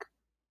public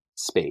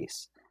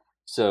space.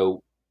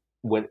 So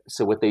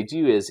what they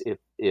do is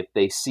if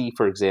they see,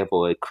 for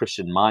example, a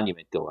Christian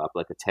monument go up,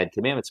 like a Ten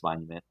Commandments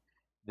monument,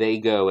 they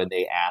go and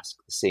they ask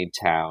the same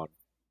town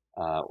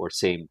or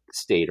same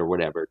state or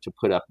whatever to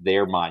put up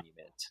their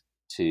monument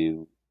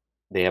to.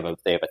 They have a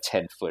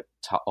 10-foot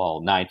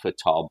tall, 9-foot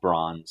tall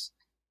bronze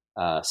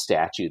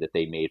statue that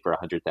they made for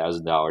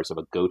 $100,000 of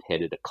a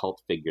goat-headed occult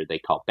figure they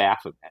call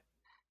Baphomet.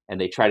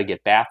 and they try to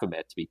get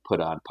Baphomet to be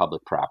put on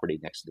public property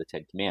next to the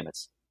Ten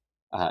Commandments.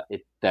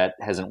 That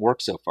hasn't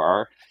worked so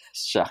far,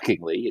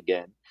 shockingly,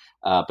 again.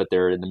 But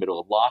they're in the middle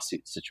of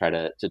lawsuits to try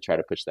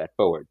to push that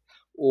forward.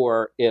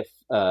 Or if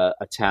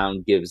a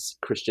town gives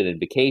Christian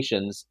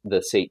invocations,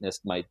 the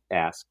Satanist might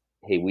ask,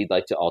 "Hey, we'd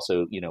like to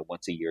also,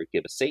 once a year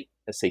give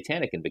a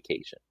satanic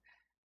invocation,"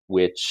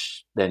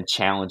 which then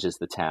challenges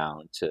the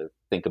town to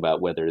think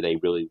about whether they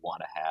really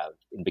want to have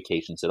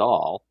invocations at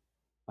all.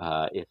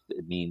 If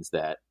it means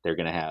that they're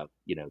going to have,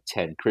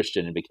 10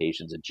 Christian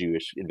invocations, a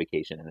Jewish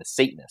invocation, and a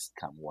Satanist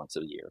come once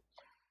a year.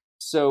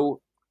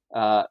 So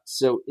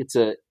it's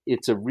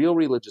a real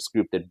religious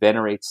group that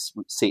venerates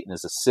Satan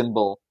as a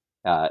symbol.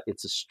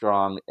 It's a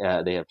strong.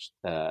 They have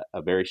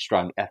a very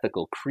strong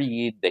ethical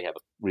creed. They have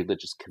a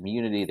religious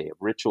community. They have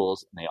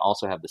rituals, and they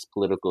also have this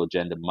political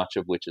agenda, much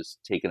of which is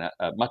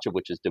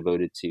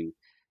devoted to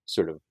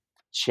sort of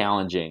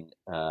challenging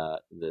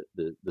the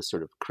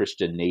sort of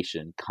Christian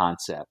nation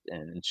concept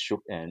and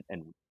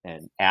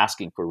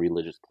asking for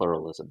religious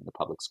pluralism in the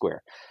public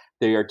square.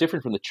 They are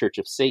different from the Church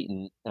of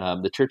Satan.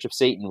 The Church of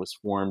Satan was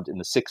formed in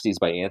the 60s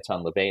by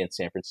Anton LaVey in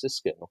San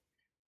Francisco,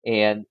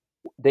 and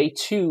they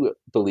too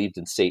believed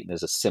in Satan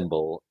as a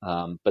symbol,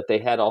 but they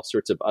had all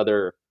sorts of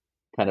other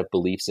kind of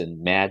beliefs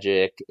in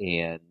magic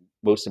and,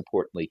 most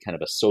importantly, kind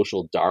of a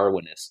social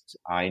Darwinist,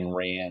 Ayn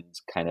Rand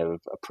kind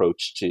of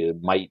approach to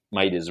might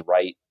is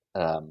right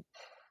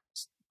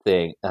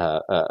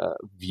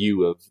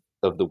view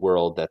of the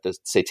world that the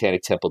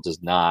Satanic Temple does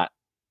not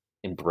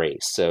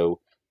embrace. So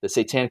the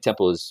Satanic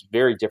Temple is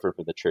very different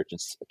from the Church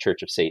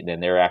of Satan,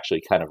 and they're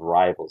actually kind of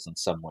rivals in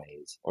some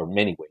ways, or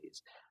many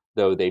ways,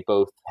 though they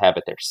both have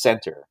at their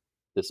center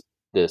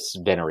this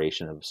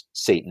veneration of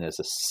Satan as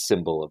a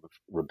symbol of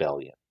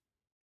rebellion.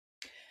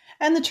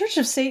 And the Church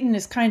of Satan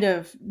is kind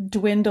of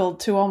dwindled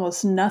to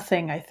almost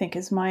nothing, I think,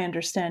 is my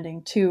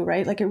understanding too,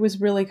 right? Like it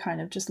was really kind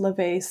of just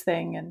LaVey's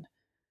thing. And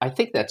I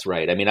think that's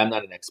right. I mean, I'm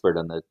not an expert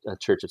on the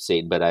Church of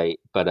Satan, but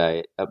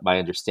my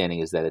understanding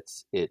is that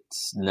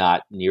it's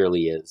not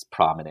nearly as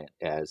prominent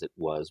as it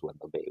was when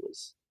LaVey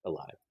was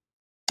alive.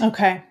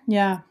 Okay,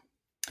 yeah.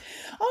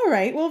 All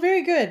right. Well,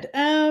 very good.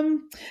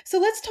 So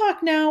let's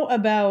talk now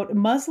about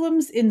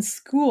Muslims in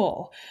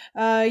school.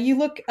 You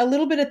look a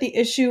little bit at the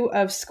issue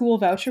of school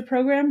voucher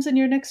programs in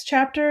your next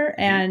chapter.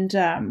 Mm-hmm.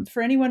 And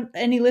for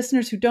any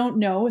listeners who don't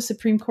know, a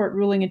Supreme Court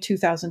ruling in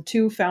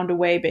 2002 found a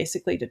way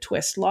basically to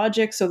twist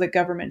logic so that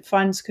government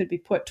funds could be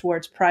put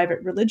towards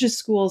private religious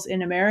schools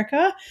in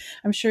America.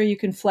 I'm sure you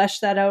can flesh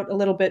that out a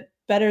little bit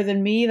better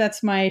than me.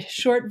 That's my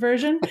short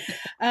version.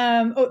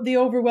 The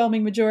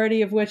overwhelming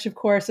majority of which, of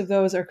course, of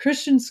those are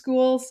Christian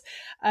schools.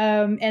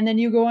 And then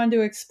you go on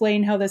to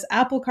explain how this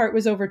apple cart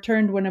was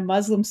overturned when a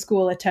Muslim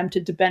school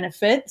attempted to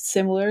benefit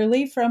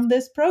similarly from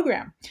this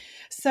program.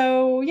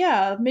 So,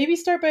 yeah, maybe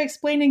start by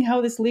explaining how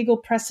this legal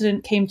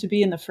precedent came to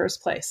be in the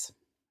first place.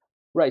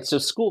 Right. So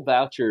school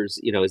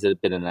vouchers, has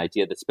been an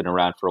idea that's been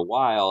around for a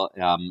while,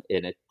 and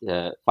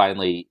it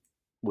finally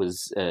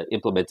was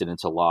implemented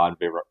into law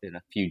in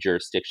a few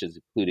jurisdictions,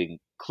 including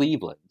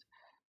Cleveland,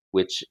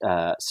 which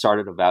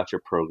started a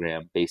voucher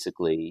program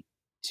basically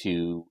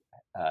to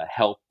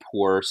help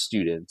poor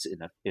students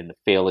in the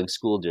failing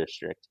school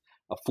district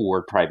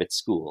afford private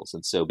schools.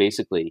 And so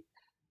basically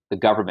the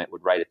government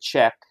would write a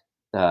check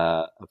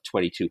of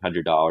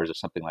 $2,200 or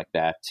something like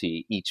that to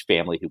each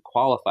family who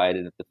qualified.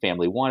 And if the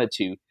family wanted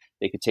to,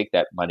 they could take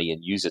that money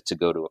and use it to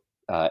go to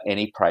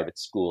any private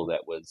school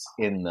that was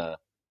in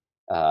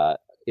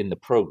the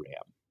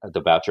program,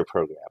 the voucher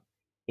program.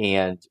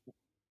 And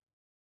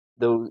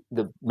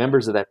the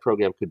members of that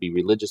program could be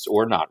religious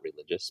or not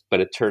religious,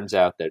 but it turns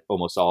out that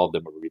almost all of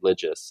them are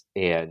religious,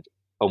 and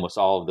almost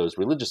all of those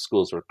religious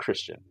schools were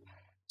Christian.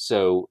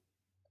 So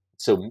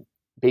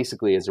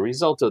basically, as a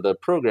result of the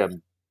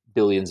program,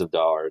 billions of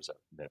dollars,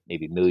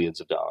 maybe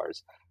millions of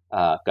dollars,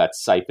 got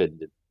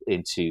siphoned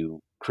into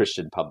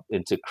Christian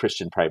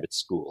private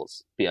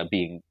schools.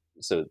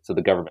 So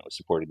the government was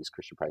supporting these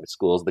Christian private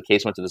schools. The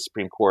case went to the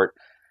Supreme Court.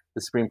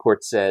 The Supreme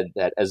Court said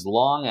that as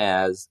long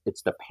as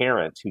it's the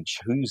parent who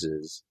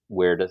chooses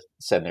where to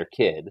send their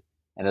kid,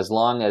 and as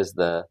long as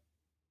the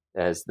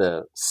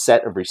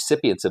set of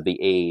recipients of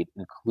the aid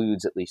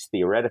includes, at least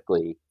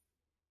theoretically,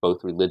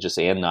 both religious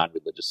and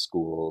non-religious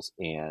schools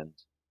and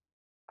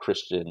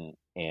Christian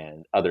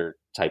and other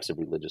types of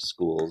religious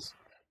schools,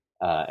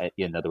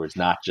 in other words,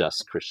 not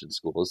just Christian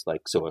schools,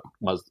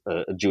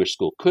 a Jewish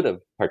school could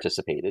have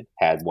participated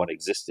had one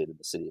existed in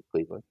the city of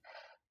Cleveland.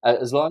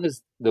 As long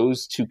as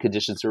those two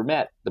conditions were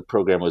met, the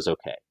program was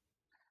okay.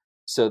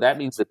 So that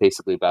means that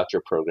basically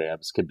voucher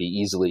programs could be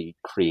easily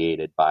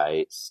created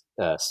by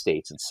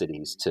states and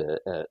cities to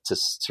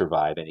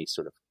survive any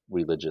sort of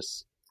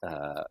religious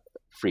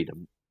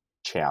freedom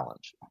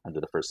challenge under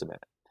the First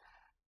Amendment.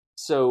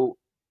 So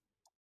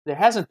there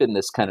hasn't been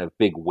this kind of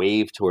big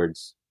wave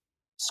towards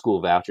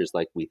school vouchers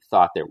like we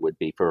thought there would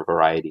be for a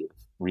variety of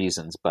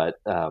reasons, but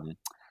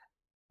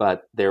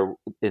there,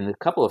 in a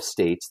couple of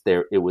states,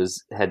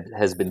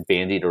 has been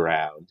bandied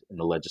around in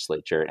the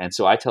legislature. And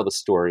so I tell the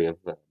story of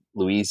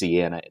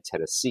Louisiana and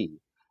Tennessee,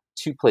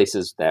 two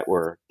places that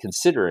were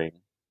considering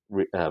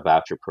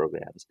voucher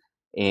programs.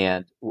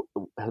 And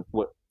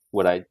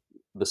what I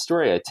the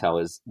story I tell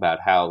is about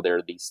how there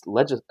are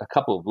a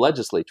couple of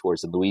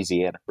legislators in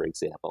Louisiana, for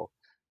example,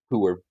 who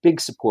were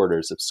big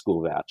supporters of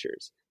school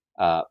vouchers,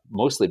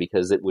 mostly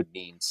because it would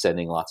mean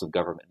sending lots of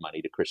government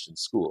money to Christian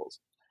schools.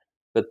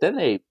 But then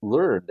they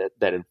learned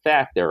that in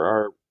fact there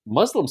are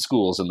Muslim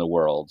schools in the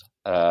world,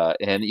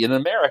 and in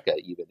America,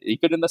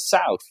 even in the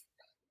South.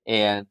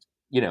 And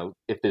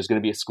if there's going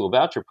to be a school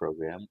voucher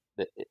program,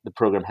 the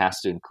program has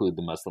to include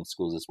the Muslim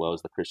schools as well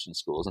as the Christian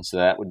schools. And so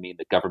that would mean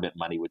that government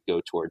money would go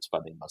towards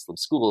funding Muslim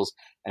schools.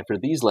 And for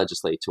these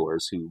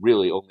legislators who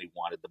really only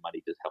wanted the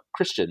money to help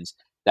Christians,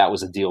 that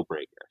was a deal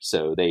breaker.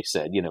 So they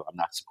said, I'm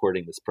not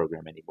supporting this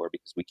program anymore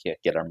because we can't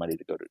get our money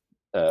to go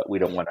to, we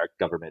don't want our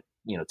government,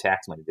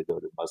 tax money to go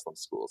to Muslim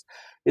schools.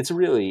 It's a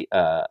really,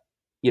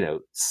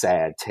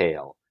 sad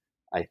tale,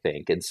 I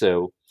think. And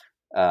so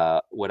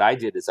what I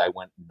did is I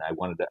went and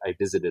I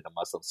visited a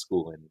Muslim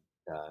school in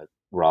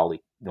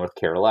Raleigh, North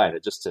Carolina,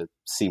 just to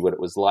see what it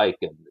was like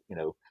and,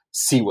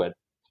 see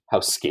how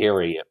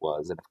scary it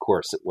was. And of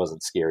course it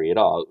wasn't scary at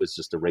all. It was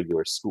just a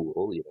regular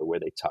school, where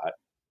they taught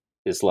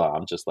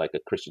Islam, just like a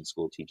Christian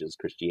school teaches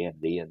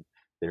Christianity, and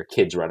there are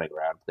kids running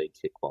around playing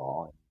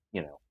kickball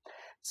and,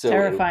 so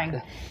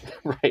terrifying.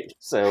 Right.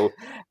 So,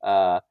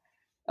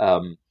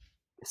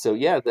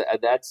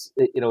 that's,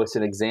 it's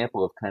an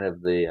example of kind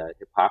of the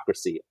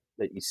hypocrisy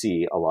that you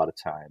see a lot of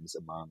times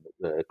among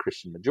the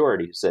Christian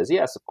majority, who says,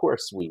 yes, of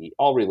course,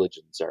 all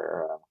religions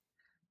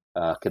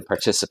can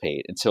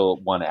participate, until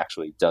one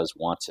actually does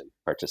want to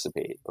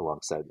participate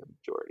alongside the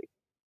majority.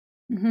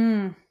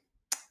 Mm-hmm.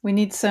 We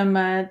need some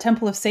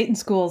Temple of Satan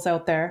schools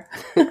out there.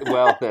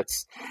 Well, I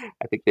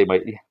think they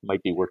might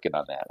be working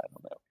on that. I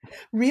don't know.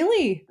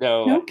 Really?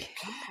 No. Okay.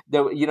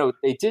 No,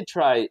 they did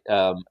try,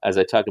 as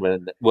I talked about,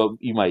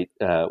 we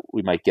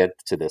might get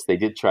to this. They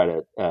did try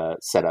to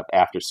set up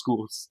after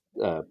school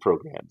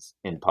programs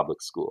in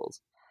public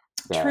schools.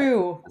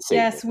 True.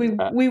 Yes, we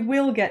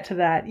will get to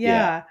that.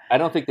 Yeah. I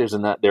don't think there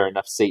are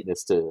enough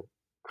Satanists to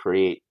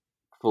create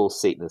full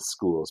Satanist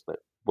schools, but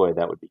boy,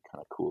 that would be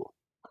kind of cool.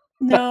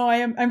 No,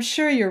 I'm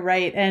sure you're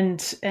right,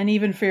 and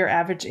even for your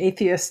average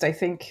atheist, I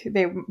think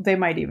they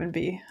might even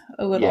be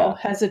a little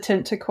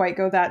hesitant to quite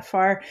go that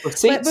far. Well,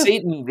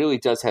 Satan really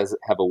does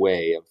have a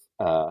way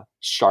of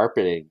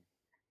sharpening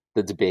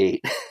the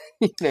debate.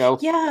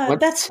 Yeah,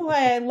 that's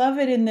why I love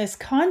it in this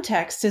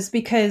context, is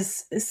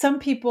because some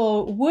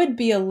people would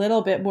be a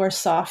little bit more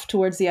soft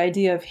towards the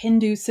idea of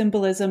Hindu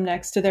symbolism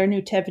next to their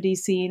nativity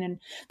scene and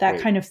that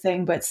kind of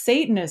thing, but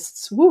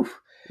Satanists, woo.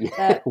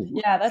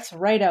 That's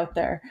right out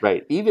there.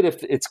 Right. Even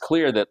if it's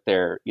clear that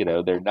they're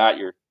not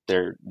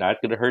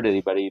going to hurt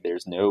anybody.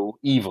 There's no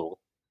evil,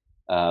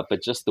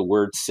 but just the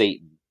word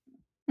Satan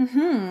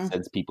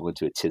sends people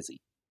into a tizzy.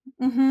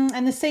 Mm-hmm.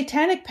 And the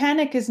satanic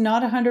panic is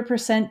not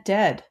 100%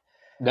 dead.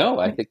 No,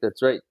 I think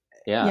that's right.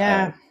 Yeah.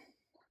 Yeah.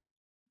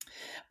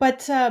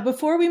 But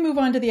before we move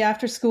on to the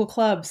after-school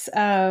clubs,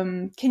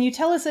 can you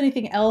tell us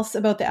anything else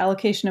about the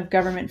allocation of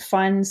government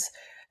funds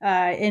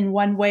in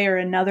one way or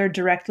another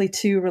directly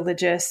to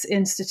religious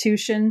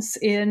institutions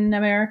in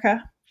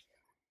America?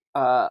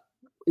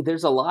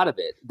 There's a lot of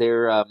it.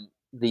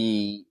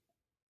 In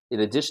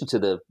addition to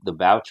the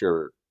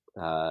voucher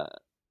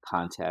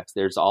context,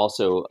 there's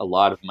also a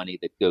lot of money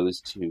that goes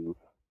to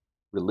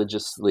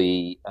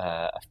religiously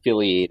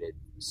affiliated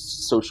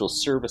social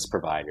service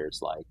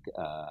providers like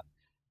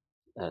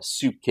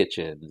soup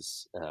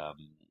kitchens,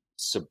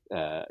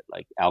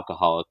 like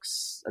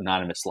Alcoholics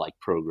Anonymous like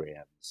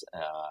programs.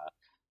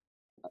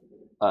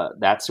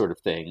 That sort of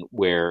thing,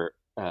 where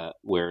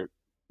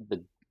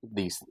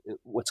these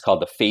what's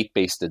called the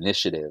faith-based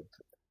initiative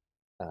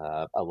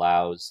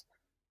allows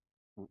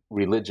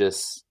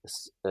religious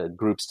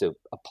groups to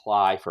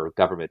apply for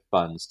government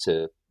funds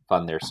to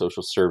fund their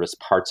social service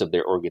parts of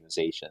their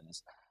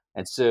organizations.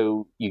 And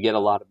so you get a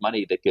lot of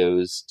money that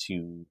goes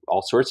to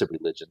all sorts of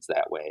religions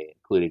that way,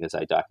 including, as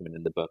I document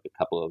in the book, a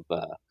couple of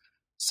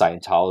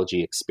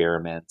Scientology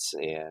experiments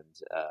and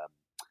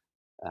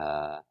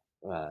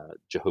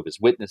Jehovah's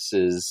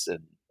Witnesses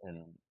and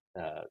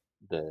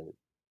the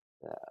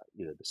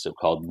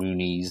so-called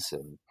Moonies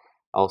and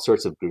all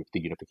sorts of groups,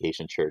 the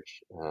Unification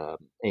Church,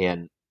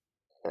 and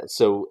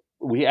so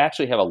we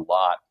actually have a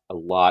lot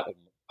of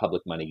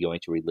public money going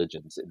to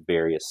religions in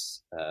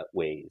various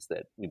ways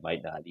that we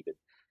might not even,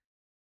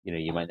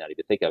 you might not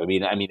even think of. I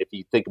mean, if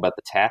you think about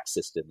the tax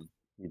system,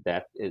 you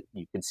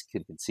can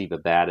conceive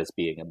of that as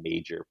being a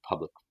major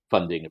public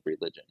funding of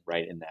religion,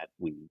 right? In that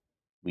we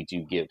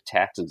do give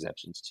tax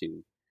exemptions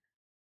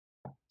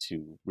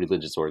to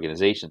religious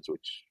organizations,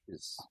 which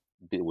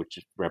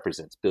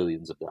represents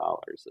billions of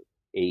dollars of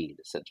aid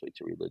essentially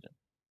to religion.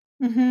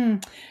 Mm-hmm.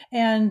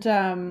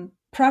 And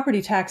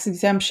property tax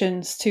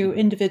exemptions to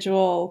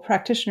individual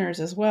practitioners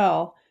as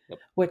well,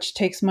 which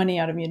takes money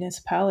out of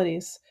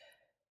municipalities.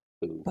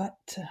 Ooh.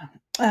 But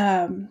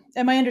and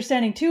my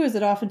understanding too is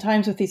that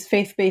oftentimes with these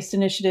faith-based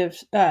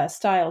initiative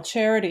style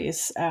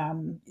charities,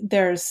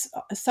 there's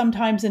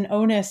sometimes an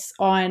onus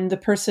on the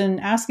person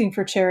asking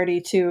for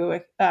charity to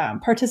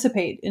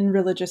participate in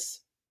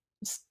religious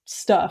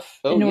stuff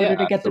Oh in yeah, order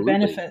to get the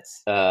absolutely.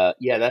 benefits.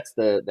 Yeah, that's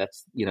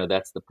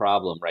the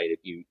problem, right? If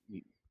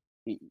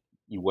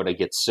you want to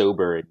get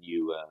sober and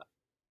you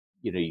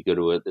go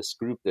to this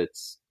group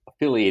that's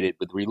affiliated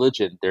with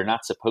religion, they're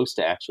not supposed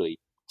to actually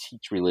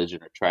teach religion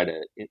or try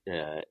to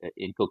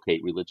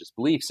inculcate religious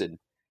beliefs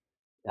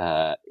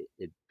uh,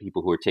 in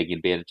people who are taking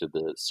advantage of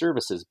the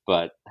services.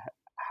 But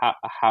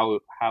how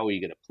are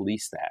you going to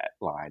police that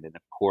line? And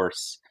of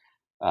course,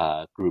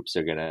 groups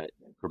are going to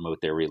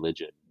promote their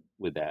religion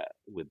with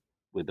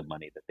with the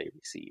money that they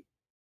receive.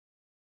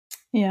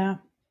 Yeah.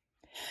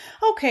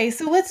 Okay,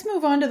 so let's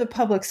move on to the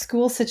public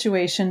school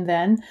situation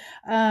then.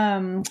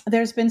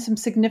 There's been some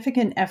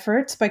significant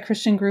efforts by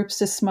Christian groups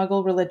to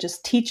smuggle religious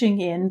teaching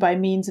in by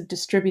means of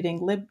distributing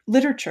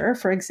literature,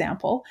 for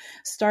example,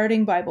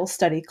 starting Bible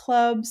study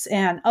clubs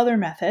and other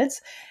methods.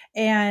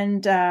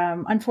 And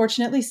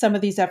unfortunately, some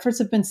of these efforts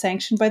have been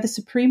sanctioned by the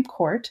Supreme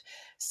Court.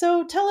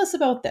 So tell us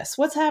about this.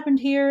 What's happened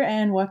here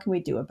and what can we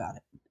do about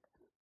it?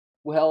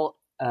 Well,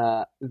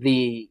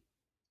 the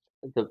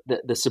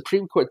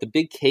Supreme Court, the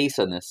big case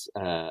on this,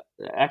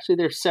 actually,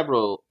 there's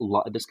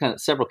kind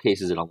of several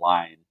cases in a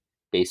line,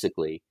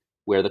 basically,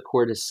 where the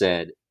court has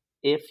said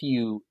if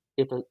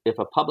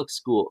a public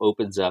school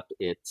opens up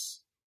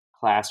its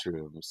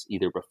classrooms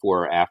either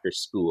before or after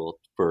school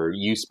for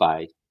use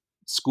by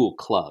school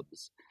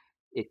clubs,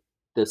 it,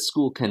 the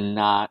school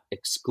cannot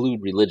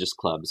exclude religious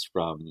clubs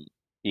from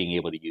being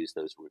able to use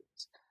those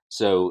rooms.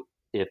 So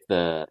if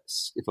a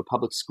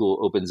public school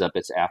opens up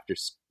its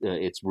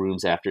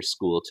rooms after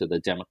school to the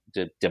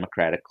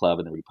Democratic Club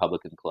and the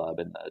Republican Club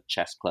and the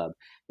chess club,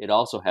 it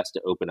also has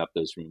to open up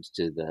those rooms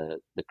to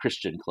the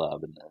Christian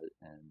Club and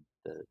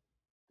the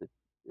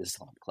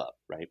Islam Club,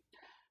 right?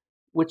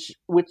 Which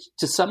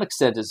to some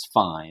extent is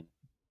fine,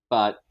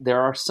 but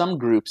there are some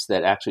groups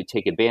that actually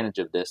take advantage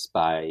of this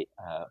by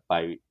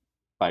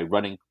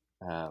running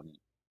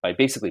by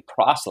basically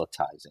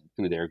proselytizing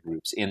through their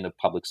groups in the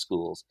public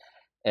schools.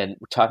 And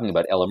we're talking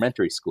about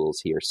elementary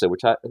schools here. So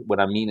what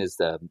I mean is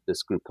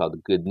this group called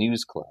the Good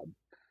News Club.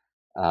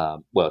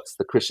 Well, it's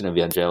the Christian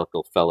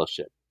Evangelical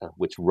Fellowship,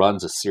 which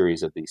runs a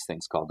series of these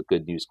things called the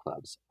Good News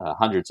Clubs,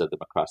 hundreds of them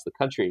across the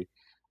country,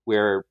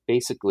 where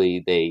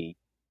basically they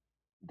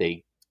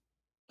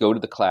go to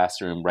the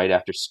classroom right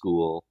after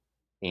school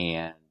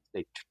and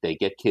they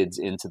get kids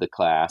into the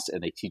class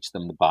and they teach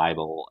them the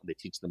Bible. They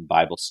teach them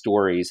Bible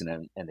stories,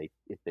 and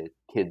if the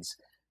kids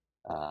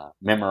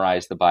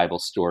memorize the Bible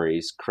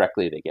stories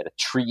correctly, they get a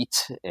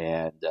treat.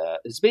 And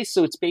it's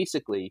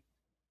basically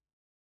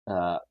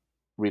uh,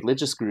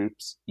 religious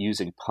groups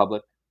using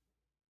public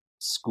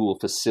school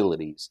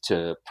facilities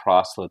to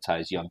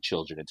proselytize young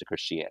children into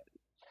Christianity.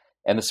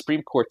 And the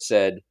Supreme Court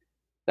said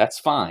that's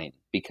fine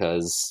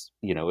because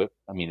if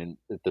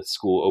the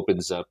school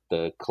opens up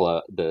the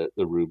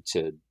room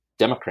to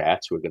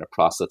Democrats who are going to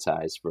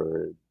proselytize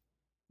for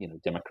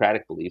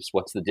democratic beliefs,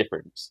 what's the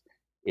difference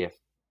if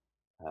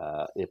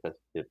if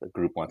a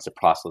group wants to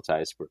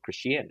proselytize for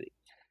Christianity?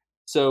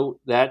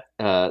 So that's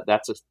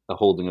a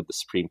holding of the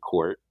Supreme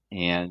Court,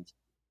 and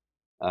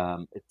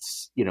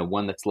it's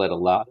one that's led a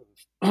lot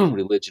of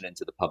religion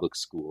into the public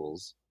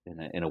schools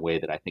in a way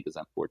that I think is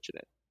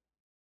unfortunate.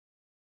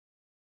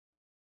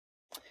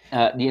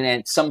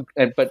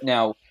 But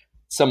now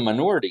some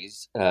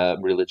minorities,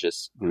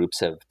 religious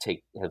groups have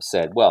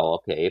said, well,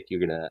 okay, if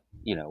you're gonna,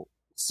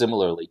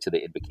 similarly to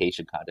the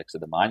invocation context or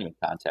the monument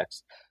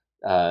context,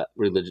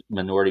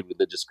 minority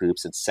religious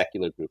groups and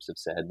secular groups have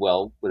said,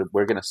 well,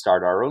 we're going to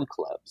start our own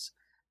clubs,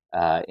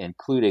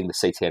 including the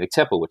Satanic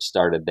Temple, which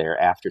started their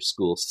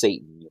after-school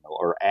Satan,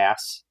 or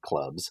ass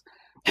clubs,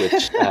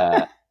 which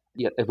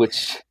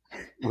which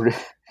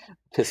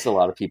pissed a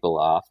lot of people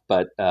off,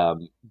 but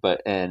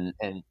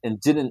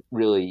didn't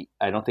really.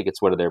 I don't think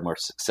it's one of their more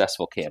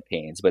successful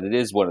campaigns, but it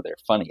is one of their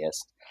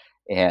funniest.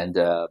 And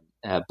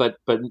but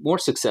more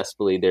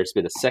successfully, there's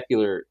been a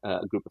secular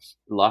group of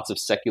lots of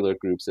secular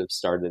groups have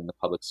started in the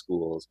public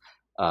schools,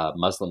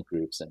 Muslim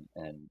groups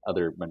and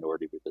other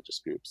minority religious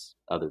groups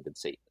other than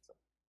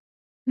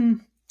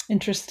Satanism.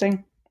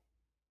 Interesting.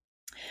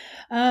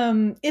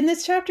 In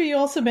this chapter, you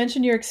also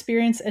mentioned your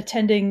experience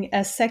attending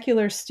a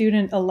Secular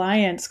Student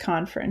Alliance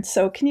conference.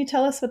 So, can you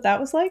tell us what that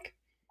was like?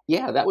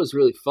 Yeah, that was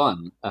really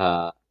fun.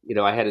 I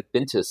hadn't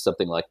been to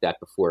something like that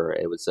before.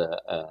 It was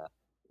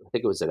I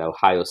think it was at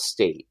Ohio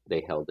State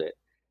they held it,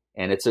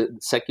 and it's a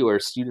Secular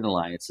Student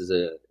Alliance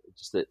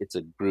it's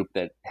a group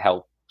that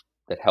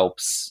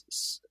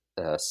helps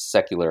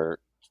secular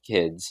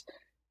kids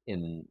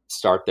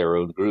start their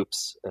own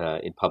groups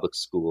in public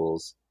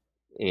schools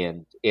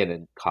and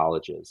in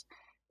colleges,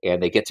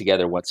 and they get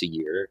together once a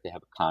year. They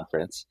have a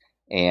conference,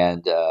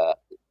 and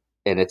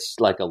it's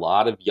like a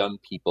lot of young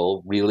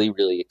people really,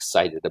 really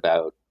excited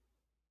about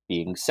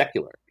being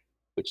secular.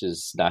 which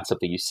is not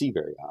something you see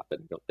very often,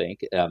 I don't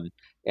think.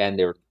 And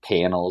there are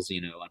panels,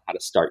 on how to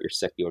start your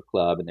secular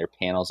club, and there are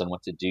panels on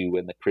what to do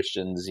when the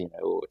Christians,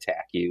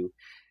 attack you,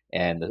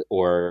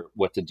 or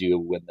what to do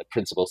when the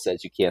principal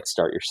says you can't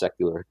start your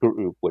secular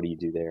group. What do you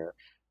do there?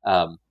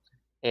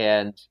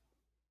 And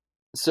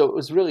so it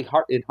was really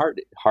heartening.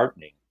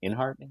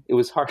 It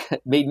was hard.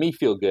 It made me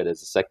feel good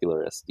as a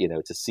secularist,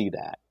 to see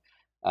that.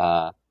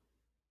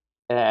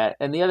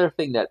 And the other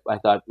thing that I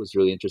thought was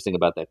really interesting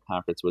about that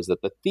conference was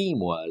that the theme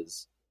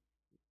was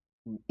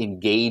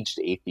engaged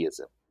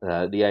atheism.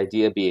 The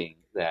idea being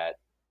that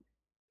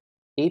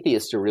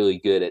atheists are really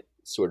good at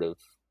sort of,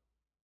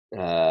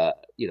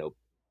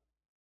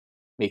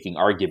 making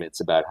arguments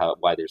about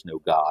why there's no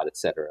God, et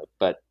cetera.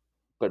 But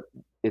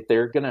if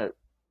they're going to,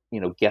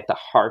 get the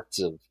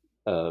hearts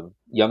of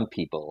young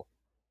people,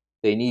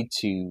 they need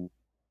to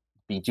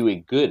be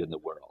doing good in the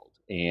world.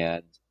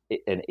 And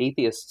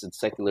atheists and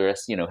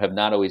secularists, have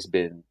not always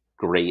been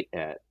great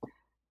at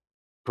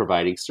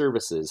providing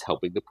services,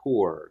 helping the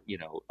poor,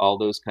 all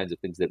those kinds of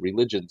things that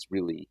religions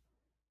really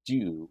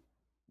do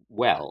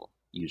well,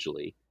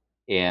 usually.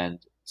 And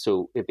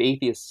so if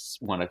atheists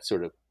want to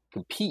sort of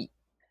compete,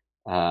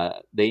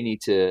 they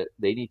need to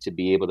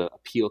be able to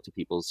appeal to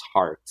people's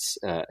hearts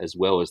as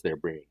well as their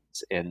brains.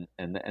 And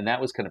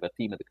that was kind of a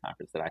theme of the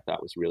conference that I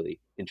thought was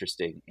really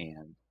interesting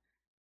and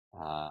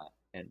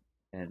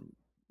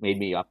made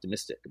me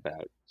optimistic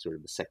about sort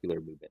of the secular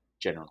movement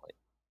generally.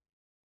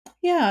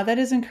 Yeah, that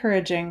is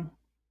encouraging.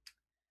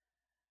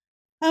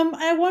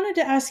 I wanted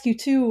to ask you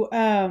too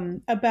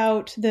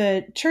about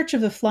the Church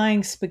of the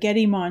Flying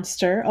Spaghetti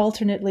Monster,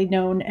 alternately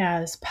known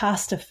as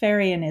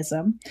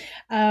Pastafarianism,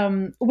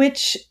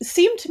 which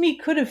seemed to me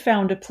could have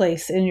found a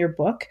place in your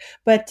book,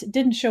 but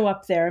didn't show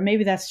up there.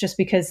 Maybe that's just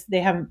because they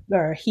haven't,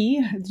 or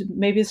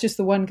maybe it's just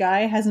the one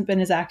guy hasn't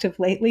been as active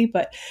lately.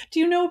 But do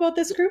you know about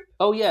this group?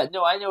 Oh yeah,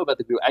 no, I know about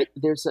the group.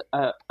 There's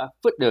a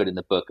footnote in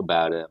the book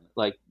about him.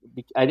 Like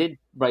I didn't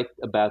write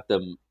about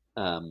them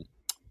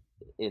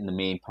in the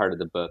main part of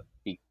the book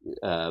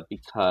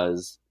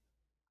because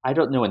I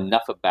don't know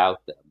enough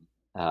about them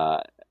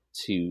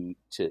to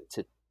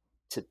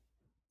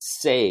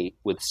say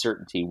with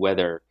certainty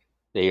whether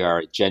they are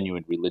a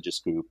genuine religious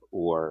group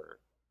or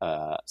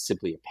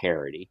simply a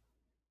parody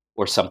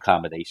or some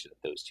combination of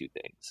those two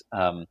things.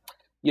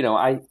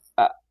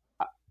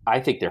 I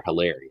think they're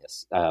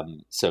hilarious.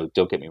 So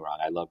don't get me wrong.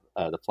 I love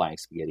the Flying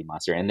Spaghetti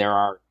Monster, and there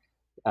are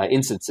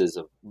instances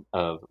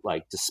of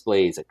like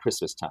displays at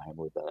Christmas time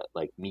with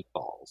like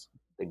meatballs,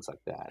 things like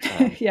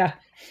that. Yeah,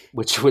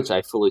 which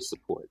I fully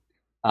support.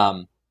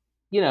 I'm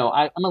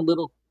a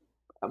little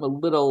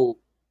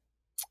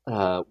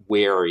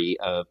wary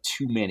of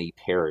too many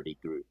parody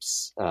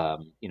groups,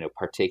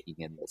 partaking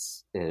in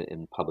this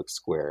in public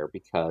square,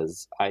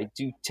 because I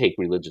do take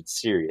religion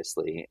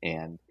seriously,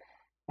 and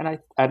I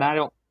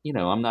don't.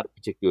 I'm not a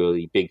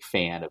particularly big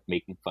fan of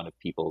making fun of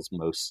people's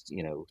most,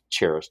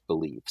 cherished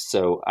beliefs.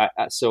 So I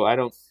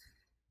don't,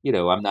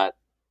 I'm not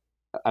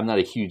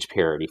a huge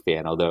parody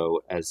fan,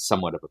 although as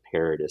somewhat of a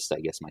parodist, I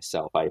guess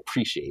myself, I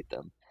appreciate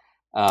them.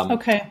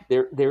 Okay.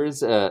 There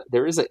is a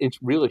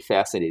really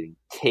fascinating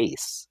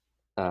case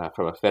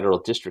from a federal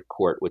district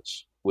court,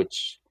 which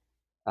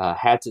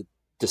had to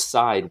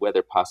decide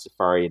whether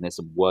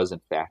Pastafarianism was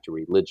in fact a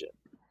religion,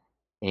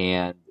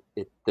 and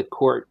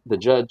the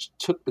judge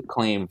took the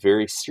claim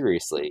very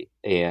seriously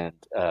and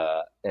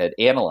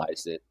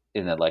analyzed it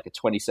in a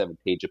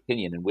 27-page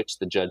opinion, in which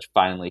the judge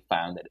finally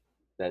found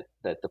that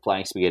the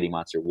Flying Spaghetti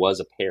Monster was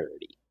a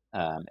parody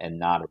and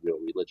not a real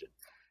religion.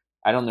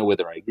 I don't know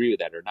whether I agree with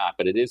that or not,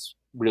 but it is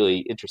really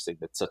interesting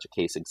that such a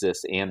case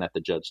exists and that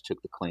the judge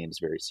took the claims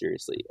very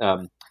seriously.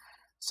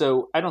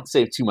 So I don't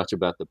say too much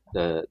about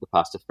the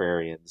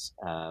Pastafarians,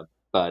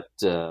 but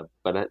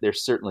they're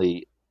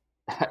certainly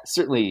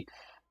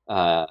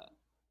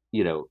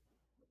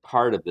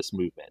part of this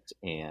movement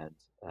and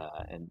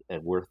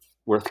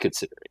worth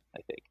considering,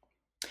 I think.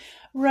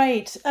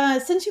 Right.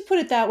 Since you put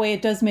it that way,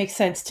 it does make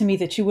sense to me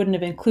that you wouldn't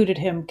have included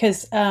him,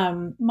 because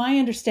my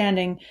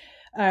understanding,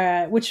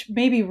 which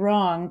may be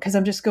wrong because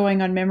I'm just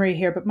going on memory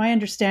here, but my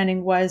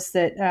understanding was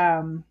that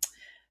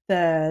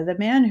the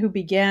man who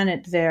began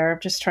it there, I'm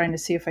just trying to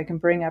see if I can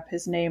bring up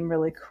his name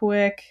really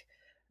quick.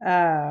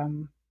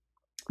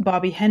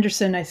 Bobby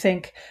Henderson, I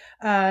think,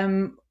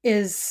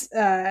 has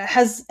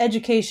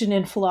education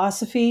in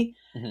philosophy,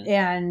 mm-hmm.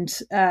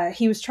 and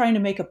he was trying to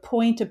make a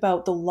point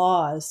about the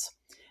laws.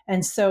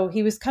 And so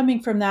he was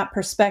coming from that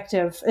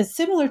perspective, as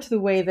similar to the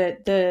way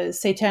that the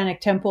Satanic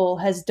Temple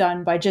has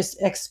done by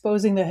just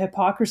exposing the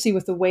hypocrisy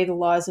with the way the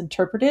law is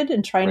interpreted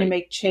and trying to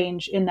make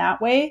change in that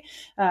way,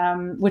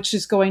 which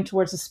is going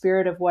towards the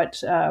spirit of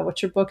what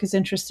your book is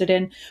interested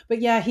in.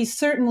 But yeah, he's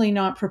certainly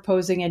not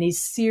proposing any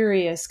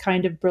serious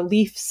kind of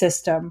belief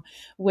system,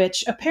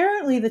 which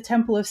apparently the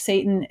Temple of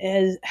Satan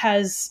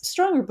has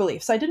stronger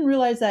beliefs. I didn't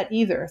realize that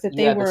either.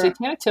 The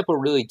Satanic Temple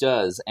really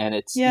does, and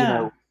it's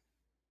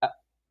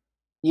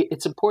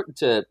it's important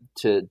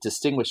to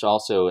distinguish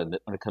also when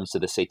it comes to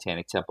the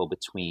Satanic Temple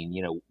between,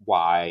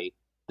 why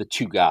the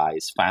two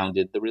guys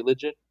founded the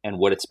religion and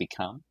what it's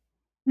become.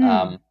 Hmm.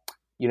 Um,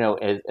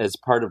 as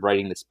part of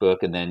writing this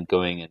book and then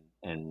going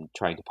and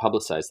trying to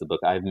publicize the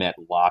book, I've met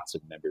lots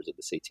of members of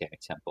the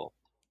Satanic Temple,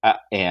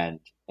 and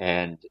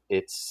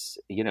it's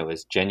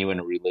as genuine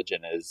a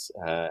religion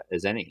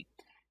as any.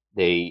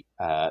 There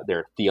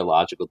are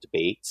theological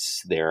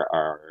debates. There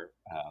are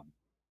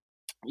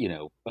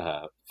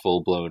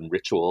full blown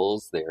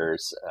rituals.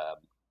 There's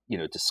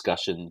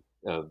discussion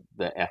of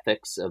the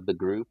ethics of the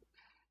group.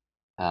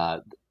 Uh,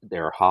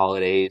 there are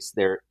holidays.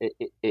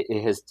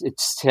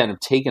 It's kind of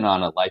taken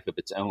on a life of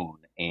its own,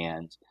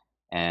 and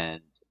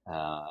and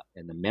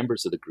the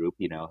members of the group,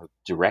 have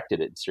directed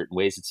it in certain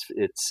ways.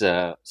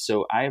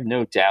 So I have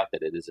no doubt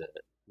that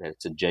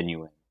it's a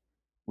genuine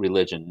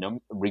religion,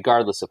 no,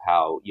 regardless of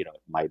how it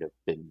might have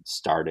been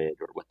started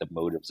or what the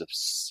motives of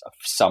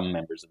some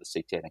members of the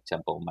Satanic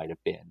Temple might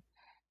have been.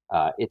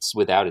 It's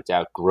without a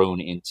doubt grown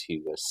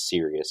into a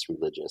serious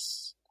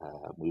religious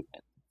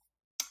movement.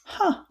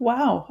 Huh.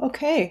 Wow.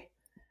 Okay.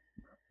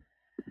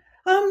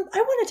 I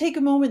want to take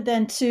a moment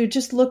then to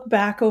just look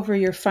back over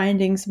your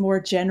findings more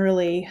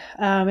generally.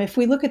 If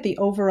we look at the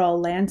overall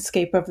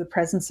landscape of the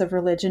presence of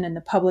religion in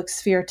the public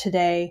sphere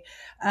today,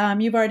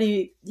 you've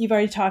already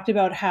talked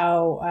about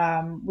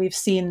how we've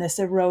seen this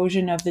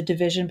erosion of the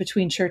division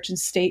between church and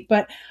state.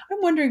 But I'm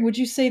wondering, would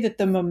you say that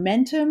the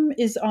momentum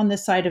is on the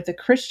side of the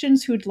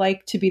Christians who'd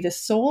like to be the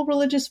sole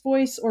religious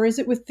voice, or is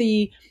it with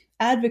the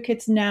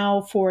advocates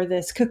now for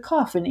this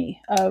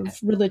cacophony of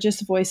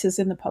religious voices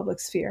in the public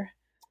sphere?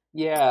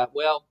 Yeah,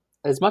 well,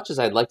 as much as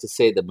I'd like to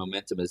say the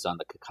momentum is on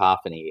the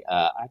cacophony,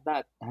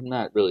 I'm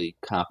not really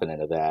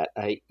confident of that.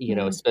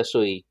 Mm,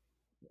 Especially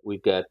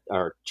we've got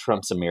our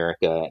Trump's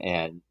America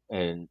and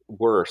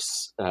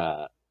worse,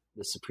 the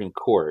Supreme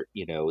Court.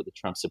 The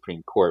Trump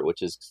Supreme Court,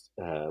 which is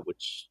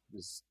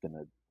going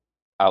to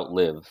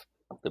outlive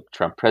the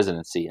Trump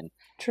presidency, and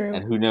true.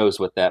 who knows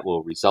what that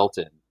will result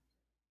in.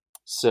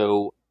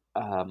 So,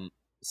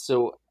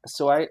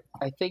 so I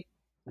think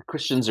the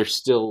Christians are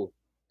still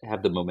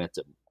have the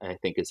momentum. I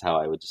think is how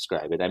I would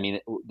describe it. I mean,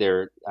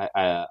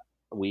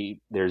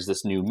 there's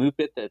this new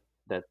movement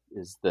that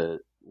is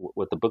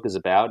what the book is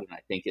about, and I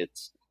think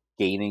it's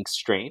gaining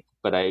strength.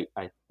 But I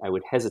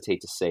would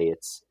hesitate to say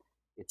it's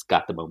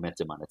got the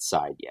momentum on its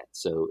side yet.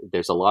 So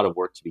there's a lot of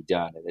work to be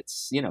done, and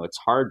it's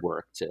hard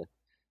work to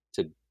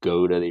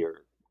go to your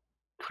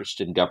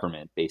Christian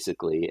government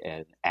basically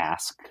and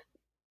ask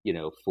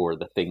for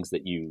the things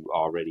that you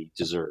already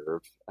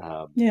deserve.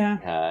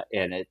 Yeah.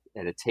 And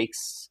it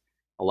takes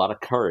a lot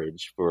of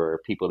courage for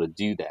people to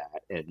do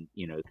that, and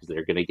because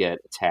they're going to get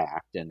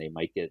attacked, and they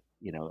might get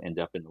end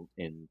up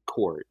in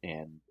court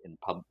and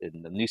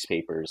in the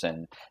newspapers,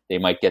 and they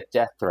might get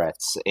death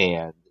threats,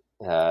 and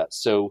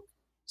so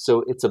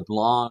it's a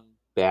long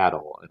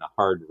battle and a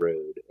hard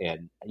road,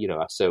 and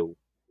so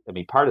I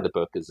mean, part of the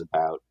book is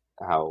about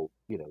how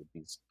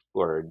these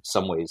people are in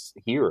some ways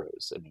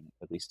heroes. I mean,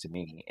 at least to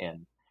me,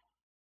 and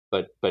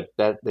but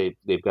that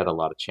they've got a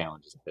lot of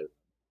challenges ahead.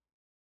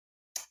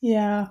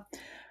 Yeah.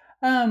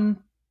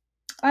 Um,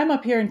 I'm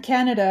up here in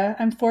Canada.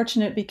 I'm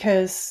fortunate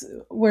because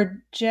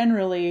we're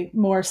generally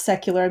more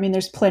secular. I mean,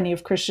 there's plenty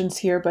of Christians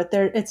here, but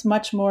it's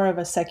much more of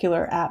a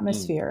secular Mm,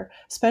 atmosphere,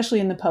 especially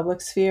in the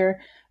public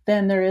sphere,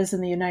 than there is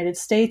in the United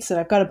States. And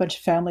I've got a bunch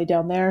of family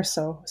down there,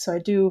 so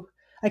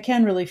I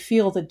can really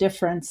feel the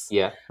difference.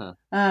 yeah, huh.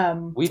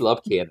 Um, We love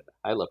Canada.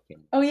 I love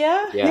Canada. Oh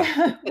yeah,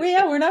 Yeah.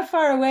 yeah, we're not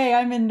far away.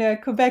 I'm in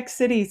Quebec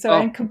City, so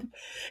Oh, and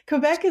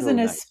Quebec is so an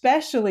nice.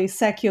 especially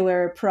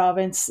secular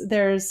province.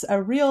 There's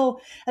a real,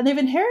 and they've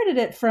inherited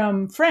it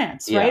from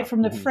France, right? Yeah.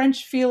 From the Hmm.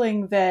 French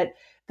feeling that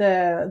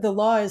the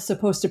law is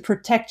supposed to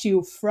protect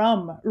you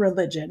from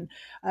religion,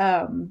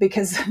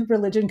 because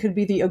religion could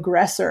be the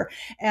aggressor.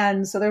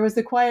 And so there was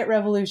the Quiet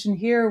Revolution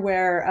here,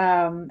 where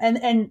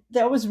and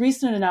that was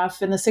recent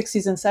enough in the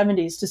 60s and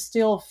 70s to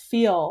still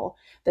feel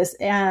this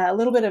a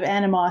little bit of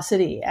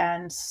animosity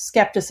and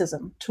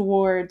skepticism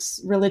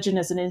towards religion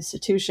as an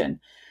institution. Mm.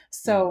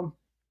 So,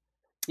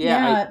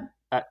 Yeah.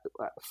 yeah,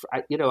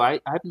 I,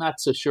 I'm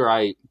not so sure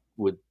I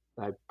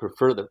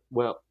prefer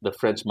the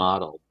French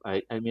model.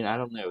 I mean, I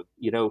don't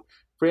know.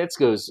 France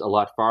goes a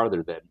lot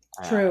farther than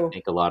I true.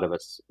 think a lot of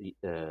us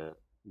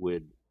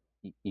would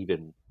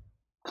even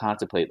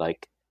contemplate.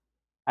 Like,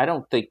 I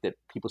don't think that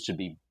people should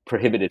be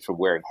prohibited from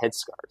wearing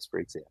headscarves, for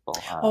example.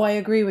 Oh, I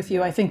agree with You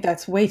you. I know, think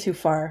that's way too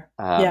far.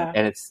 Yeah.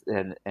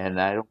 and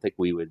I don't think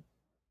we would.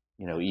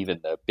 Even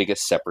the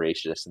biggest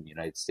separationists in the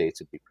United States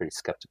would be pretty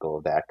skeptical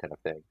of that kind of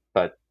thing.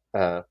 But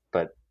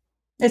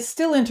It's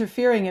still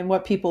interfering in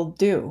what people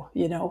do,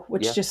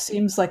 which yeah. just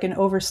seems like an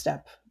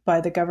overstep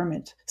by the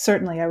government.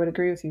 Certainly, I would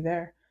agree with you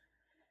there.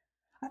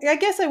 I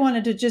guess I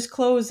wanted to just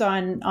close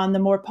on the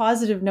more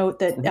positive note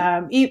that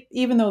Hmm.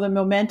 even though the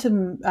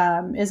momentum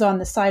is on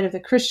the side of the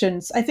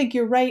Christians, I think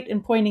you're right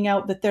in pointing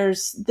out that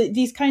there's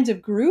these kinds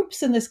of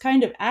groups and this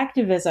kind of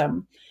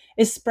activism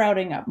is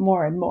sprouting up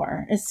more and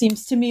more. It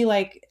seems to me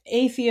like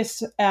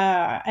atheists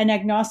and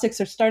agnostics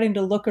are starting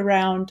to look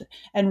around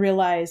and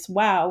realize,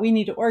 wow, we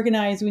need to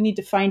organize, we need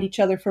to find each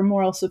other for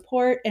moral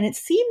support, and it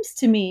seems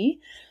to me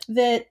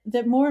that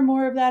more and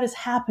more of that is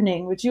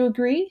happening. Would you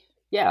agree?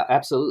 Yeah,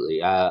 absolutely.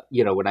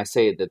 When I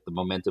say that the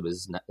momentum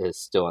is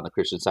still on the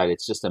Christian side,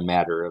 it's just a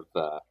matter of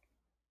the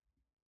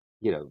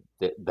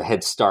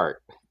head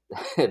start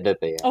that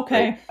they have,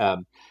 right? Okay.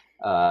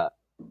 Uh,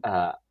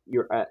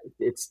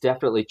 it's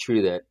definitely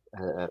true that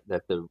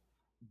the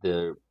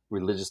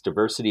religious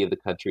diversity of the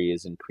country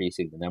is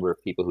increasing. The number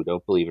of people who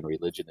don't believe in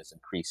religion is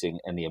increasing,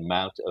 and the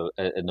amount of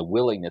and the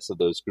willingness of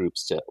those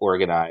groups to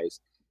organize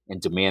and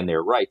demand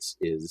their rights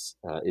is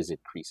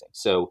increasing.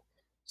 So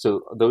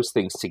those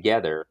things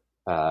together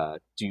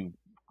do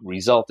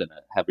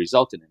have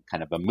resulted in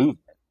kind of a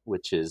movement,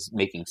 which is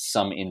making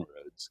some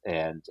inroads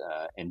and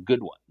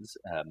good ones.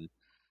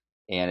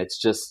 And it's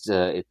just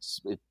the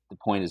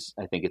point is,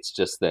 I think it's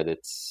just that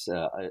it's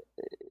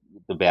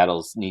the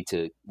battles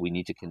we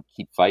need to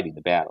keep fighting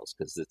the battles,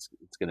 because it's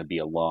going to be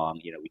a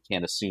long, we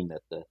can't assume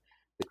that the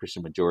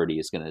Christian majority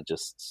is going to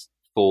just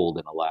fold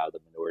and allow the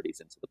minorities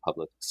into the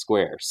public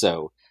square.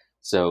 So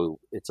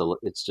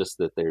it's just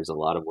that there's a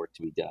lot of work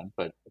to be done,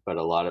 but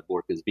a lot of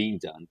work is being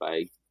done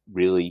by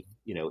really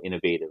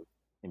innovative,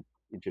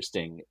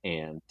 interesting,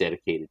 and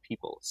dedicated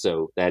people.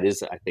 So that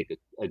is, I think,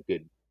 a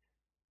good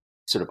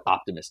sort of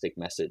optimistic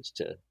message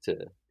to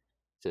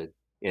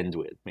end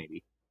with,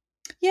 maybe.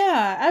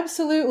 Yeah,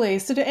 absolutely.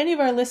 So, to any of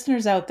our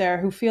listeners out there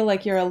who feel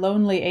like you're a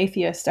lonely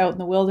atheist out in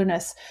the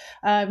wilderness,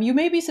 you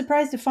may be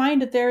surprised to find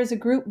that there is a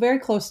group very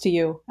close to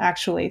you,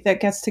 actually,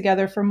 that gets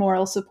together for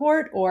moral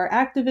support or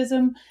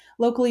activism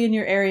locally in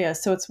your area.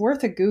 So, it's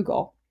worth a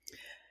Google.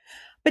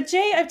 But,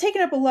 Jay, I've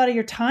taken up a lot of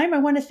your time. I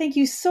want to thank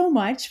you so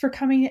much for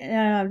coming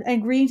and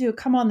agreeing to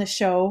come on the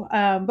show.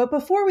 But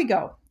before we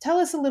go, tell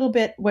us a little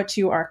bit what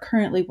you are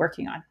currently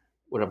working on.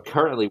 What I'm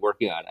currently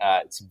working on,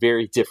 it's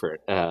very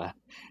different.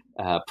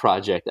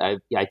 Project. I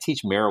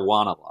teach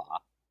marijuana law,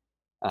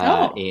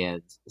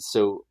 and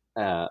so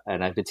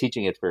and I've been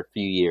teaching it for a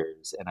few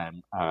years, and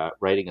I'm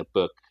writing a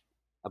book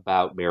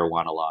about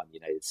marijuana law in the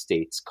United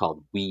States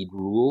called Weed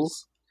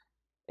Rules.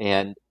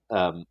 And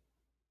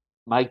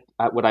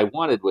what I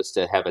wanted was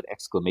to have an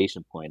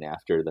exclamation point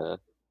after the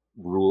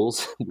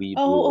rules. Weed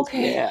rules.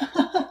 Okay. Yeah.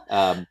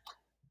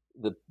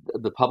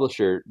 The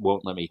publisher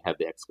won't let me have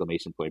the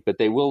exclamation point, but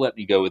they will let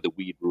me go with the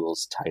Weed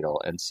Rules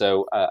title. And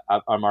so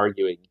I'm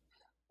arguing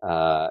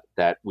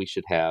that we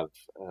should have.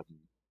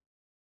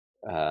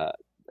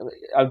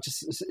 I'm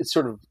just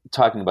sort of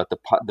talking about the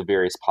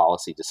various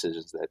policy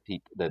decisions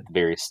that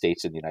various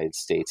states in the United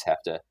States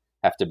have to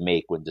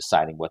make when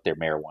deciding what their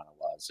marijuana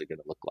laws are going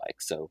to look like.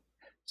 So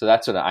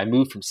that's when I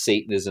moved from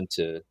Satanism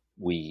to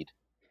weed.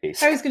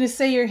 Basically. I was going to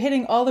say you're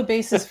hitting all the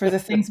bases for the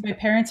things my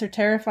parents are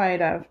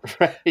terrified of.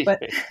 Right.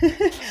 But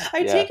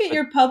I take it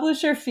your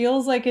publisher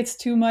feels like it's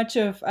too much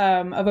of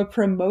a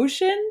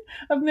promotion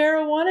of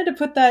marijuana to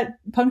put that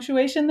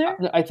punctuation there.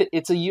 I think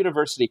it's a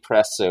university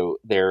press, so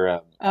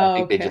they're. I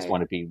think they just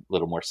want to be a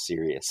little more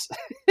serious.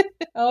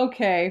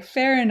 Okay,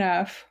 fair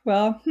enough.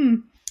 Well,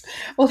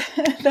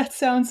 that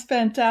sounds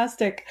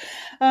fantastic.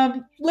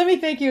 Let me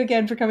thank you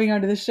again for coming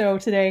onto the show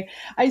today.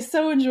 I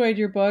so enjoyed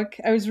your book.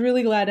 I was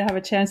really glad to have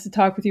a chance to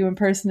talk with you in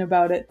person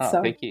about it. Oh,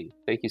 so. Thank you.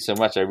 Thank you so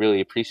much. I really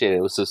appreciate it.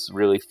 It was just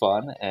really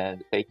fun,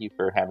 and thank you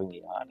for having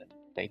me on. And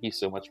thank you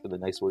so much for the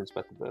nice words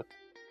about the book.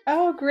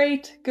 Oh,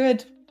 great.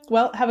 Good.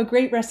 Well, have a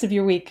great rest of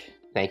your week.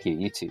 Thank you.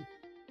 You too.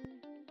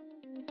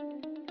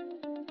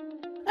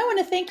 I want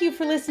to thank you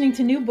for listening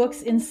to New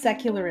Books in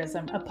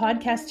Secularism, a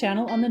podcast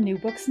channel on the New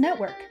Books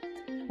Network.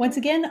 Once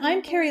again,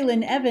 I'm Carrie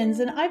Lynn Evans,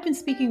 and I've been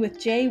speaking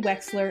with Jay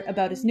Wexler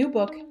about his new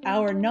book,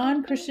 Our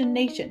Non-Christian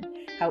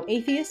Nation: How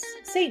Atheists,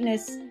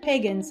 Satanists,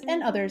 Pagans,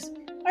 and Others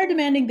Are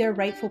Demanding Their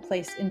Rightful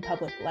Place in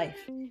Public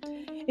Life.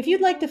 If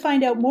you'd like to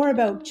find out more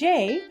about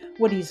Jay,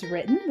 what he's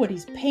written, what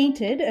he's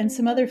painted, and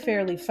some other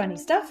fairly funny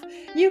stuff,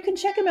 you can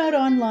check him out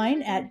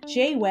online at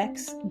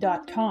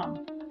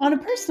jwex.com. On a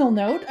personal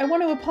note, I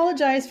want to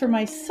apologize for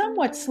my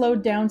somewhat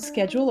slowed down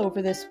schedule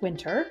over this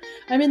winter.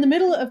 I'm in the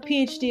middle of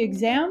PhD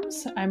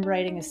exams, I'm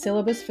writing a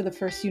syllabus for the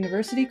first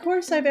university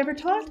course I've ever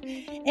taught,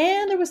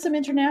 and there was some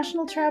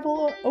international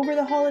travel over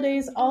the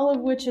holidays, all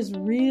of which has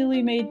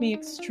really made me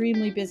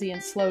extremely busy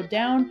and slowed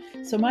down.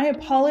 So my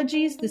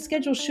apologies, the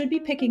schedule should be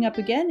picking up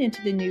again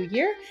into the new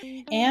year,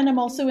 and I'm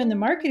also in the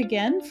market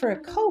again for a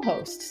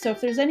co-host. So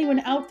if there's anyone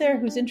out there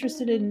who's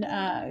interested in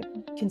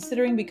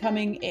considering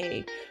becoming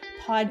a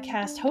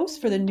podcast host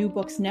for the New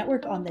Books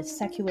Network on the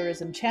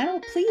Secularism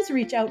channel, please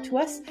reach out to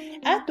us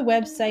at the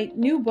website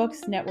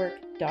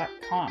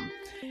newbooksnetwork.com.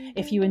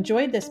 If you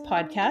enjoyed this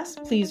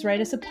podcast, please write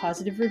us a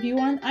positive review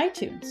on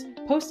iTunes,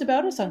 post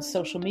about us on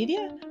social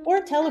media, or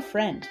tell a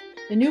friend.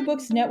 The New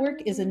Books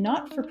Network is a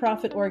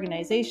not-for-profit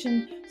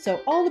organization,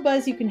 so all the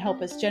buzz you can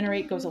help us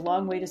generate goes a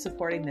long way to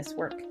supporting this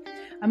work.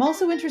 I'm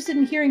also interested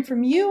in hearing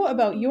from you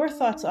about your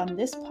thoughts on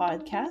this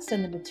podcast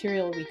and the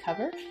material we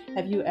cover.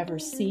 Have you ever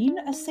seen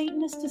a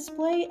Satanist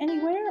display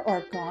anywhere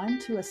or gone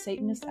to a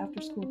Satanist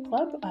after-school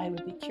club? I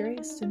would be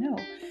curious to know.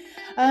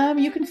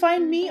 You can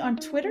find me on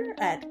Twitter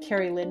at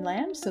Carrie Lynn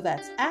Land, so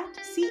that's at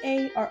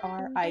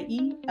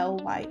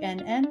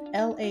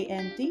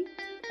CarrieLynnLand.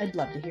 I'd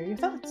love to hear your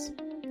thoughts.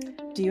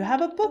 Do you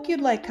have a book you'd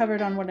like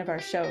covered on one of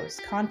our shows?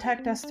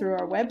 Contact us through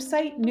our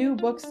website,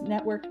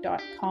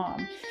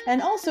 newbooksnetwork.com.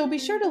 And also be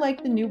sure to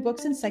like the New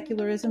Books in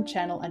Secularism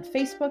channel on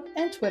Facebook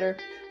and Twitter,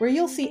 where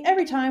you'll see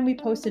every time we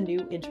post a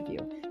new interview.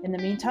 In the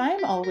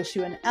meantime, I'll wish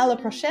you an à la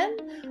prochaine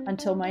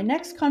until my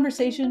next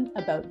conversation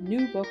about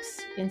new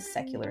books in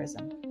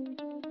secularism.